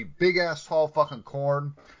right. You see big ass tall fucking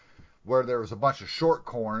corn where there was a bunch of short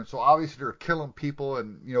corn. So obviously they're killing people,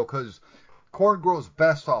 and because corn grows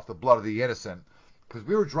best off the blood of the innocent. Because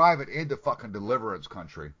we were driving into fucking Deliverance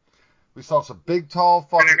country. We saw some big, tall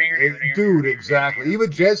fucking... Dude, exactly.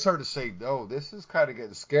 Even Jed started to say, no, this is kind of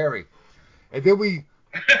getting scary. And then we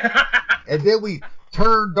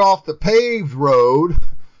turned off the paved road.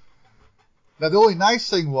 Now, the only nice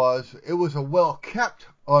thing was, it was a well-kept,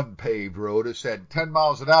 unpaved road. It said 10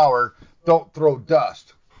 miles an hour, don't throw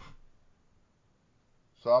dust.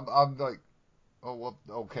 So I'm like, oh, well,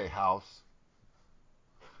 okay, house.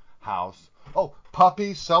 Oh,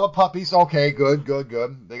 puppies, selling puppies. Okay, good.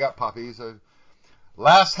 They got puppies.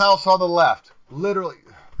 Last house on the left. Literally,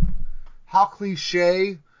 how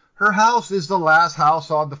cliche. Her house is the last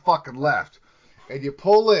house on the fucking left. And you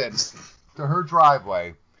pull in to her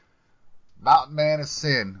driveway. Mountain Man of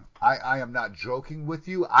Sin. I am not joking with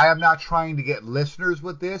you. I am not trying to get listeners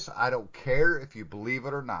with this. I don't care if you believe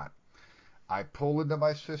it or not. I pull into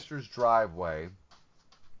my sister's driveway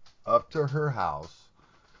up to her house.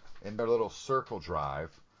 In their little circle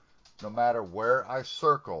drive, no matter where I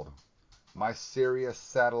circled, my Sirius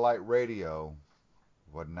satellite radio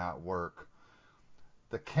would not work.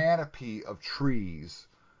 The canopy of trees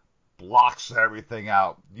blocks everything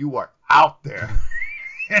out. You are out there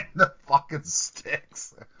in the fucking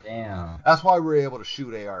sticks. Damn. That's why we were able to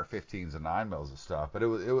shoot AR-15s and 9mm and stuff. But it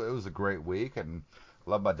was a great week, and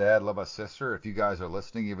love my dad, love my sister. If you guys are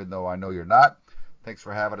listening, even though I know you're not, thanks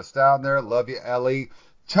for having us down there. Love you, Ellie.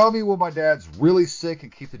 Tell me when my dad's really sick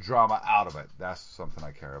and keep the drama out of it. That's something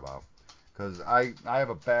I care about. Because I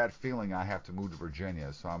have a bad feeling I have to move to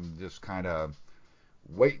Virginia, so I'm just kind of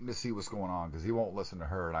waiting to see what's going on because he won't listen to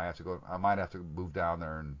her, and I might have to move down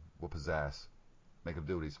there and whoop his ass, make him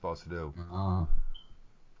do what he's supposed to do.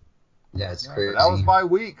 That's crazy. But that was my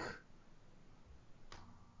week.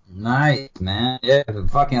 Nice, man. Yeah,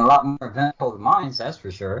 fucking a lot more eventful than mine, that's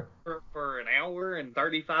for sure. For an hour and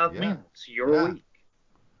 35 minutes, your week.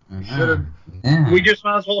 Yeah. We just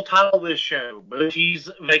might as well title this show Bushy's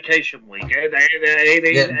Vacation Week.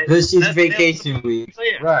 Bushy's Vacation Week.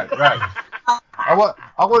 Right. I want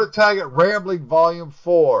to tag it Rambling Volume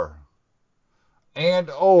 4 and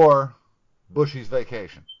or Bushy's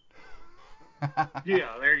Vacation.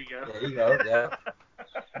 Yeah, there you go. There you go, yeah.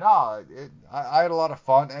 No, I had a lot of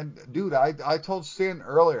fun. And, dude, I told Sin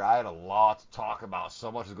earlier I had a lot to talk about.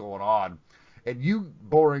 So much is going on. And you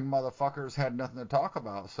boring motherfuckers had nothing to talk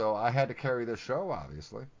about, so I had to carry this show,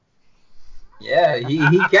 obviously. Yeah, he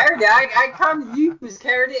carried it. I kind of you just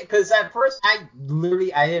carried it because at first I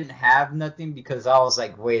didn't have nothing because I was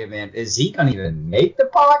like, wait a minute, is he gonna even make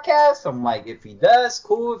the podcast? I'm like, if he does,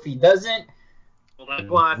 cool. If he doesn't, well, that's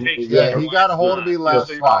why I texted Yeah, he got a hold of me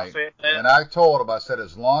last night, and I told him, I said,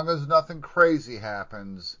 as long as nothing crazy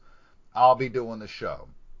happens, I'll be doing the show.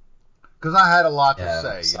 Because I had a lot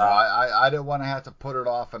to say. I didn't want to have to put it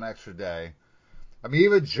off an extra day. I mean,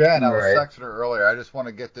 even Jen, I was texting her earlier. I just want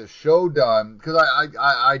to get this show done because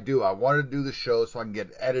I do. I wanted to do the show so I can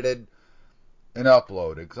get edited and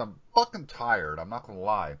uploaded because I'm fucking tired. I'm not gonna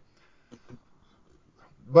lie.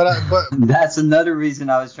 But that's another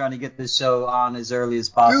reason I was trying to get this show on as early as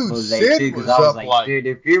possible today too. Because I was like, dude,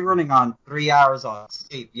 if you're running on 3 hours on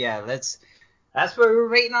sleep, that's what we're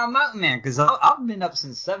waiting on Mountain Man, because I've been up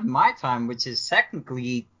since 7 my time, which is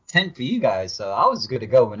technically 10 for you guys, so I was good to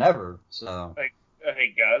go whenever. So.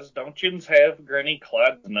 Hey guys, don't you have Granny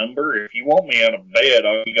Clyde's number? If you want me out of bed,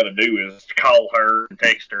 all you gotta do is call her and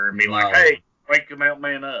text her and be like, hey, wake the Mountain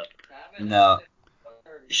Man up. No.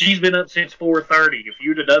 She's been up since 4:30. If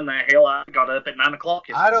you'd have done that, hell, I got up at 9 o'clock.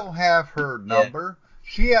 I don't have her number. Yeah.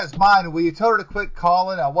 She has mine. Will you tell her to quit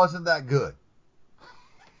calling? I wasn't that good.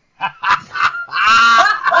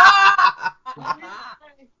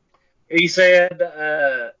 He said,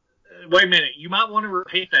 wait a minute, you might want to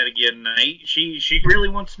repeat that again, Nate. She really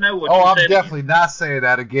wants to know what you said. Oh, I'm definitely not saying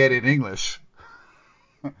that again in English.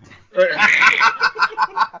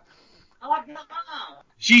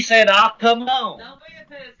 She said, I'll come on.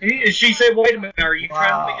 She said, wait a minute, are you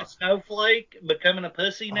trying to be a snowflake, becoming a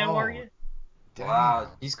pussy now, are you? Damn.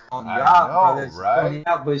 Wow, she's calling you out, brother. She's calling you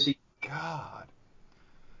out, Bushy. God.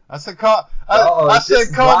 I said, call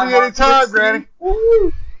me anytime, Granny.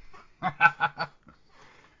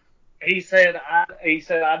 He said,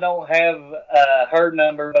 I don't have her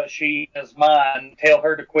number, but she has mine. Tell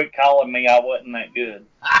her to quit calling me. I wasn't that good.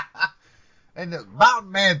 And the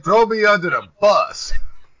mountain man throw me under the bus.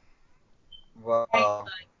 Wow.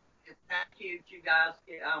 It's that cute, you guys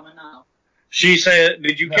get on and off. She said,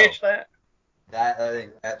 did you catch that? I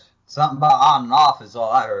think that's something about on and off is all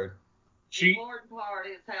I heard. The important part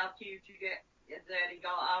is how cute you get that he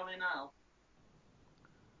got on and off.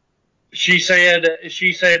 She said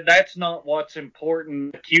that's not what's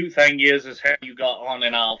important. The cute thing is how you got on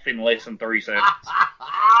and off in less than 3 seconds.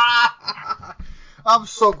 I'm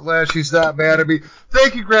so glad she's not mad at me.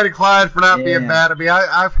 Thank you, Granny Clyde, for not being mad at me.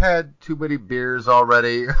 I've had too many beers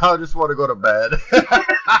already. I just want to go to bed.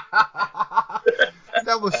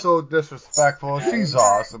 That was so disrespectful. She's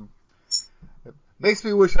awesome. It makes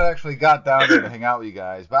me wish I actually got down there to hang out with you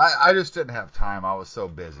guys, but I just didn't have time. I was so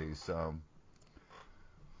busy, so...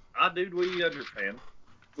 Dude, we understand.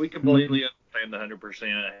 We completely understand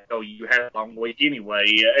 100%. Hell, you had a long week anyway,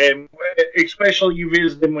 and especially you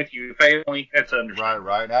visiting with your family, that's understandable.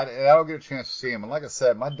 Right. I don't get a chance to see him. And like I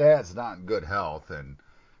said, my dad's not in good health, and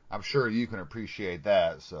I'm sure you can appreciate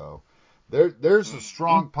that. So there's a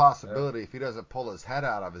strong possibility if he doesn't pull his head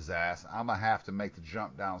out of his ass, I'm going to have to make the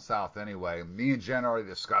jump down south anyway. Me and Jen already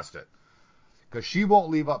discussed it. Because she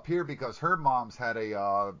won't leave up here because her mom's had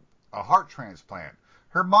a heart transplant.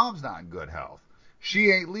 Her mom's not in good health.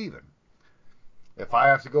 She ain't leaving. If I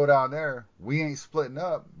have to go down there, we ain't splitting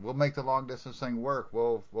up. We'll make the long distance thing work.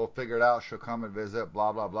 We'll figure it out. She'll come and visit.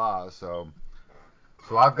 Blah blah blah. So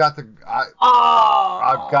I've got the.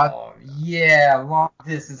 Yeah, long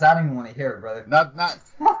distance. I don't even want to hear it, brother. Not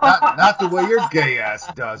the way your gay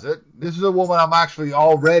ass does it. This is a woman I'm actually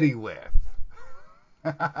already with.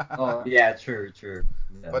 Oh yeah, true.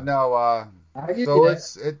 Yeah. But no, so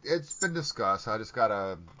it's been discussed. I just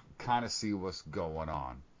gotta kind of see what's going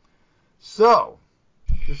on. So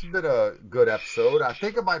this has been a good episode. I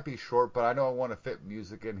think it might be short, but I know I want to fit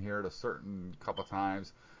music in here at a certain couple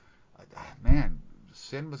times. Man,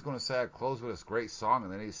 Sin was going to say I'd close with this great song,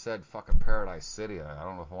 and then he said fucking Paradise City. I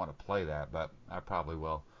don't know if I want to play that, but I probably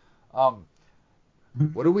will.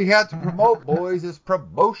 What do we have to promote, boys? It's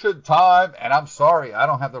promotion time. And I'm sorry, I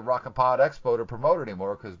don't have the Rock and Pod Expo to promote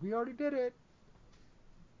anymore because we already did it.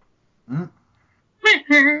 I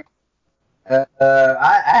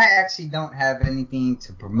actually don't have anything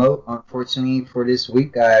to promote, unfortunately, for this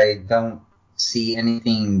week. I don't see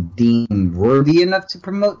anything deemed worthy enough to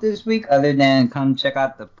promote this week other than come check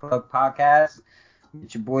out the podcast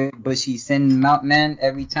with your boy Bushy Sin Mountain Man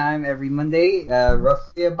every Monday,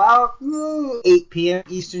 roughly about 8 p.m.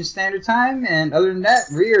 Eastern Standard Time. And other than that,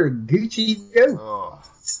 we're Gucci go. Oh,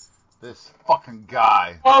 this fucking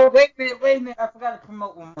guy. Oh, wait a minute. I forgot to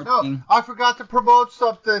promote one more thing. I forgot to promote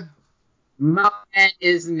something. Mountain Man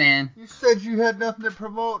is the man. You said you had nothing to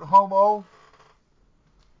promote, homo.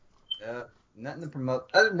 Nothing to promote.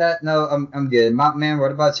 Other than that, no, I'm good. Mountain Man,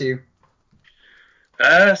 what about you?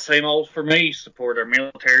 Same old for me. Support our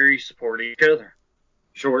military, support each other.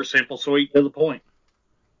 Short, simple, sweet, to the point.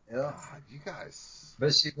 Yeah. God, you guys.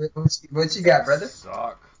 What you got, brother?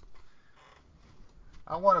 Suck.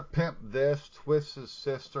 I want to pimp this Twisted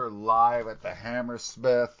Sister live at the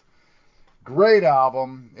Hammersmith. Great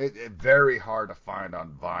album. It very hard to find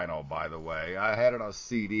on vinyl, by the way. I had it on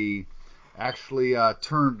CD. Actually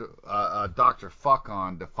turned Dr. Fuck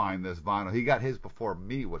on to find this vinyl. He got his before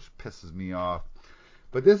me, which pisses me off.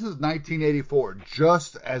 But this is 1984,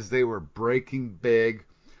 just as they were breaking big.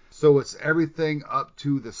 So it's everything up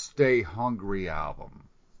to the Stay Hungry album.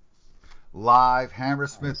 Live,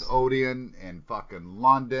 Hammersmith Odeon in fucking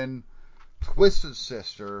London. Twisted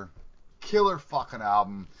Sister. Killer fucking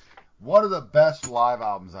album. One of the best live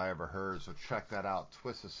albums I ever heard, so check that out.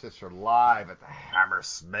 Twisted Sister live at the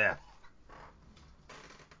Hammersmith.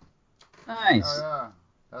 Nice. Oh,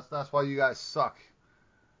 yeah. That's why you guys suck.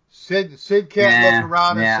 Sid can't look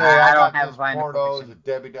around and say, I don't got have this Final pornos Fiction. that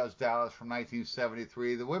Debbie Does Dallas from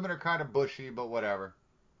 1973. The women are kind of bushy, but whatever.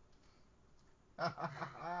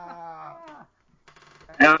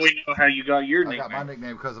 Now we know how you got your I nickname. got my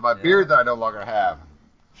nickname because of my beard that I no longer have.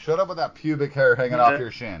 Shut up with that pubic hair hanging off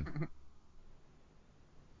your shin.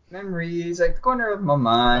 Memories, like the corner of my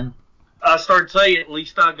mind. I started saying, at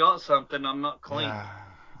least I got something. I'm not clean. Yeah,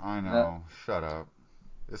 I know. Shut up.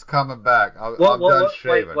 It's coming back. I'm done Wait,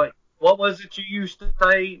 shaving. wait. What was it you used to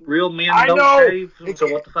say? Real men I don't know. shave? So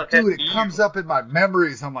what the fuck dude, happened it to you? comes up in my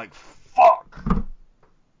memories. I'm like, fuck.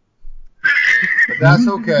 But that's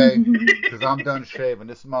okay, because I'm done shaving.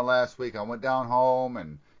 This is my last week. I went down home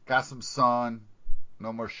and got some sun.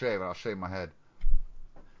 No more shaving. I'll shave my head.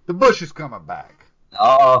 The bush is coming back.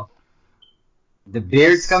 Oh. The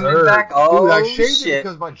beard's coming back? Oh, dude, I shaved shit. it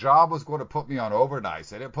because my job was going to put me on overnights.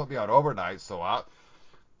 They didn't put me on overnights, so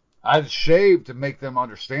I shaved to make them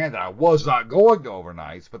understand that I was not going to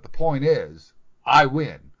overnights. But the point is, I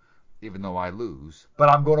win, even though I lose. But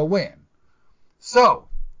I'm going to win. So,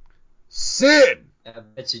 Sid. I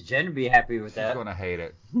bet you Jen would be happy with that. She's going to hate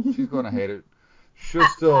it. She's going to hate it. She'll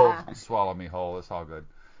still swallow me whole. It's all good.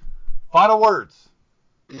 Final words.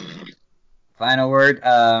 Final word.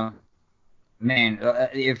 Man,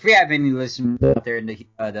 if we have any listeners out there in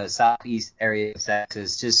the southeast area of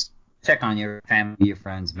Texas, just check on your family, your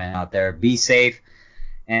friends, man, out there. Be safe.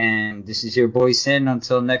 And this is your boy Sin.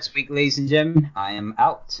 Until next week, ladies and gentlemen, I am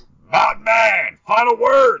out. Not man. Final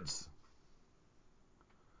words.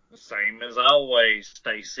 Same as always.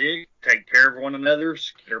 Stay sick. Take care of one another.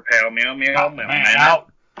 Skitter pow meow meow meow. Man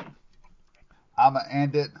out. I'm going to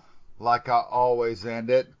end it like I always end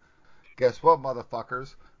it. Guess what,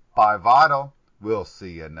 motherfuckers? Bye, Vital. We'll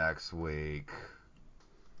see you next week.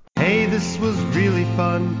 Hey, this was really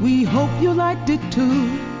fun. We hope you liked it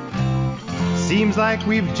too. Seems like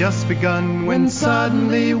we've just begun when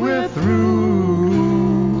suddenly we're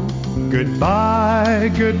through.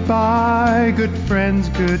 Goodbye, goodbye, good friends,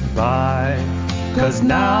 goodbye. 'Cause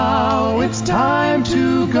now it's time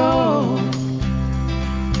to go.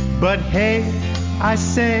 But hey, I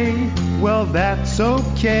say, well, that's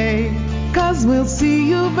okay. 'Cause we'll see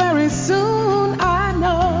you very soon, I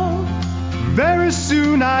know. Very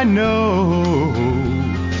soon, I know.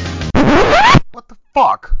 What the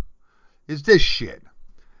fuck is this shit?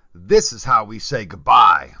 This is how we say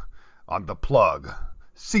goodbye on The Plug.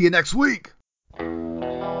 See you next week.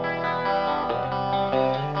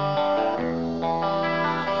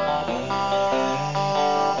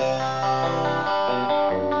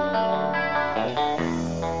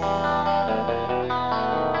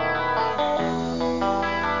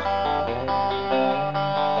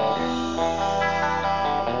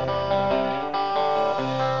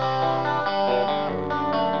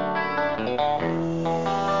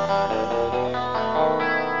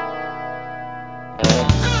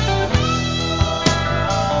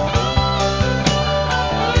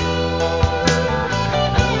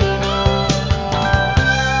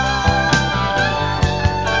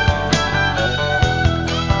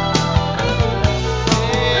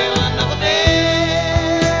 Another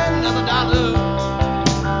day, another dollar.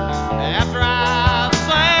 After I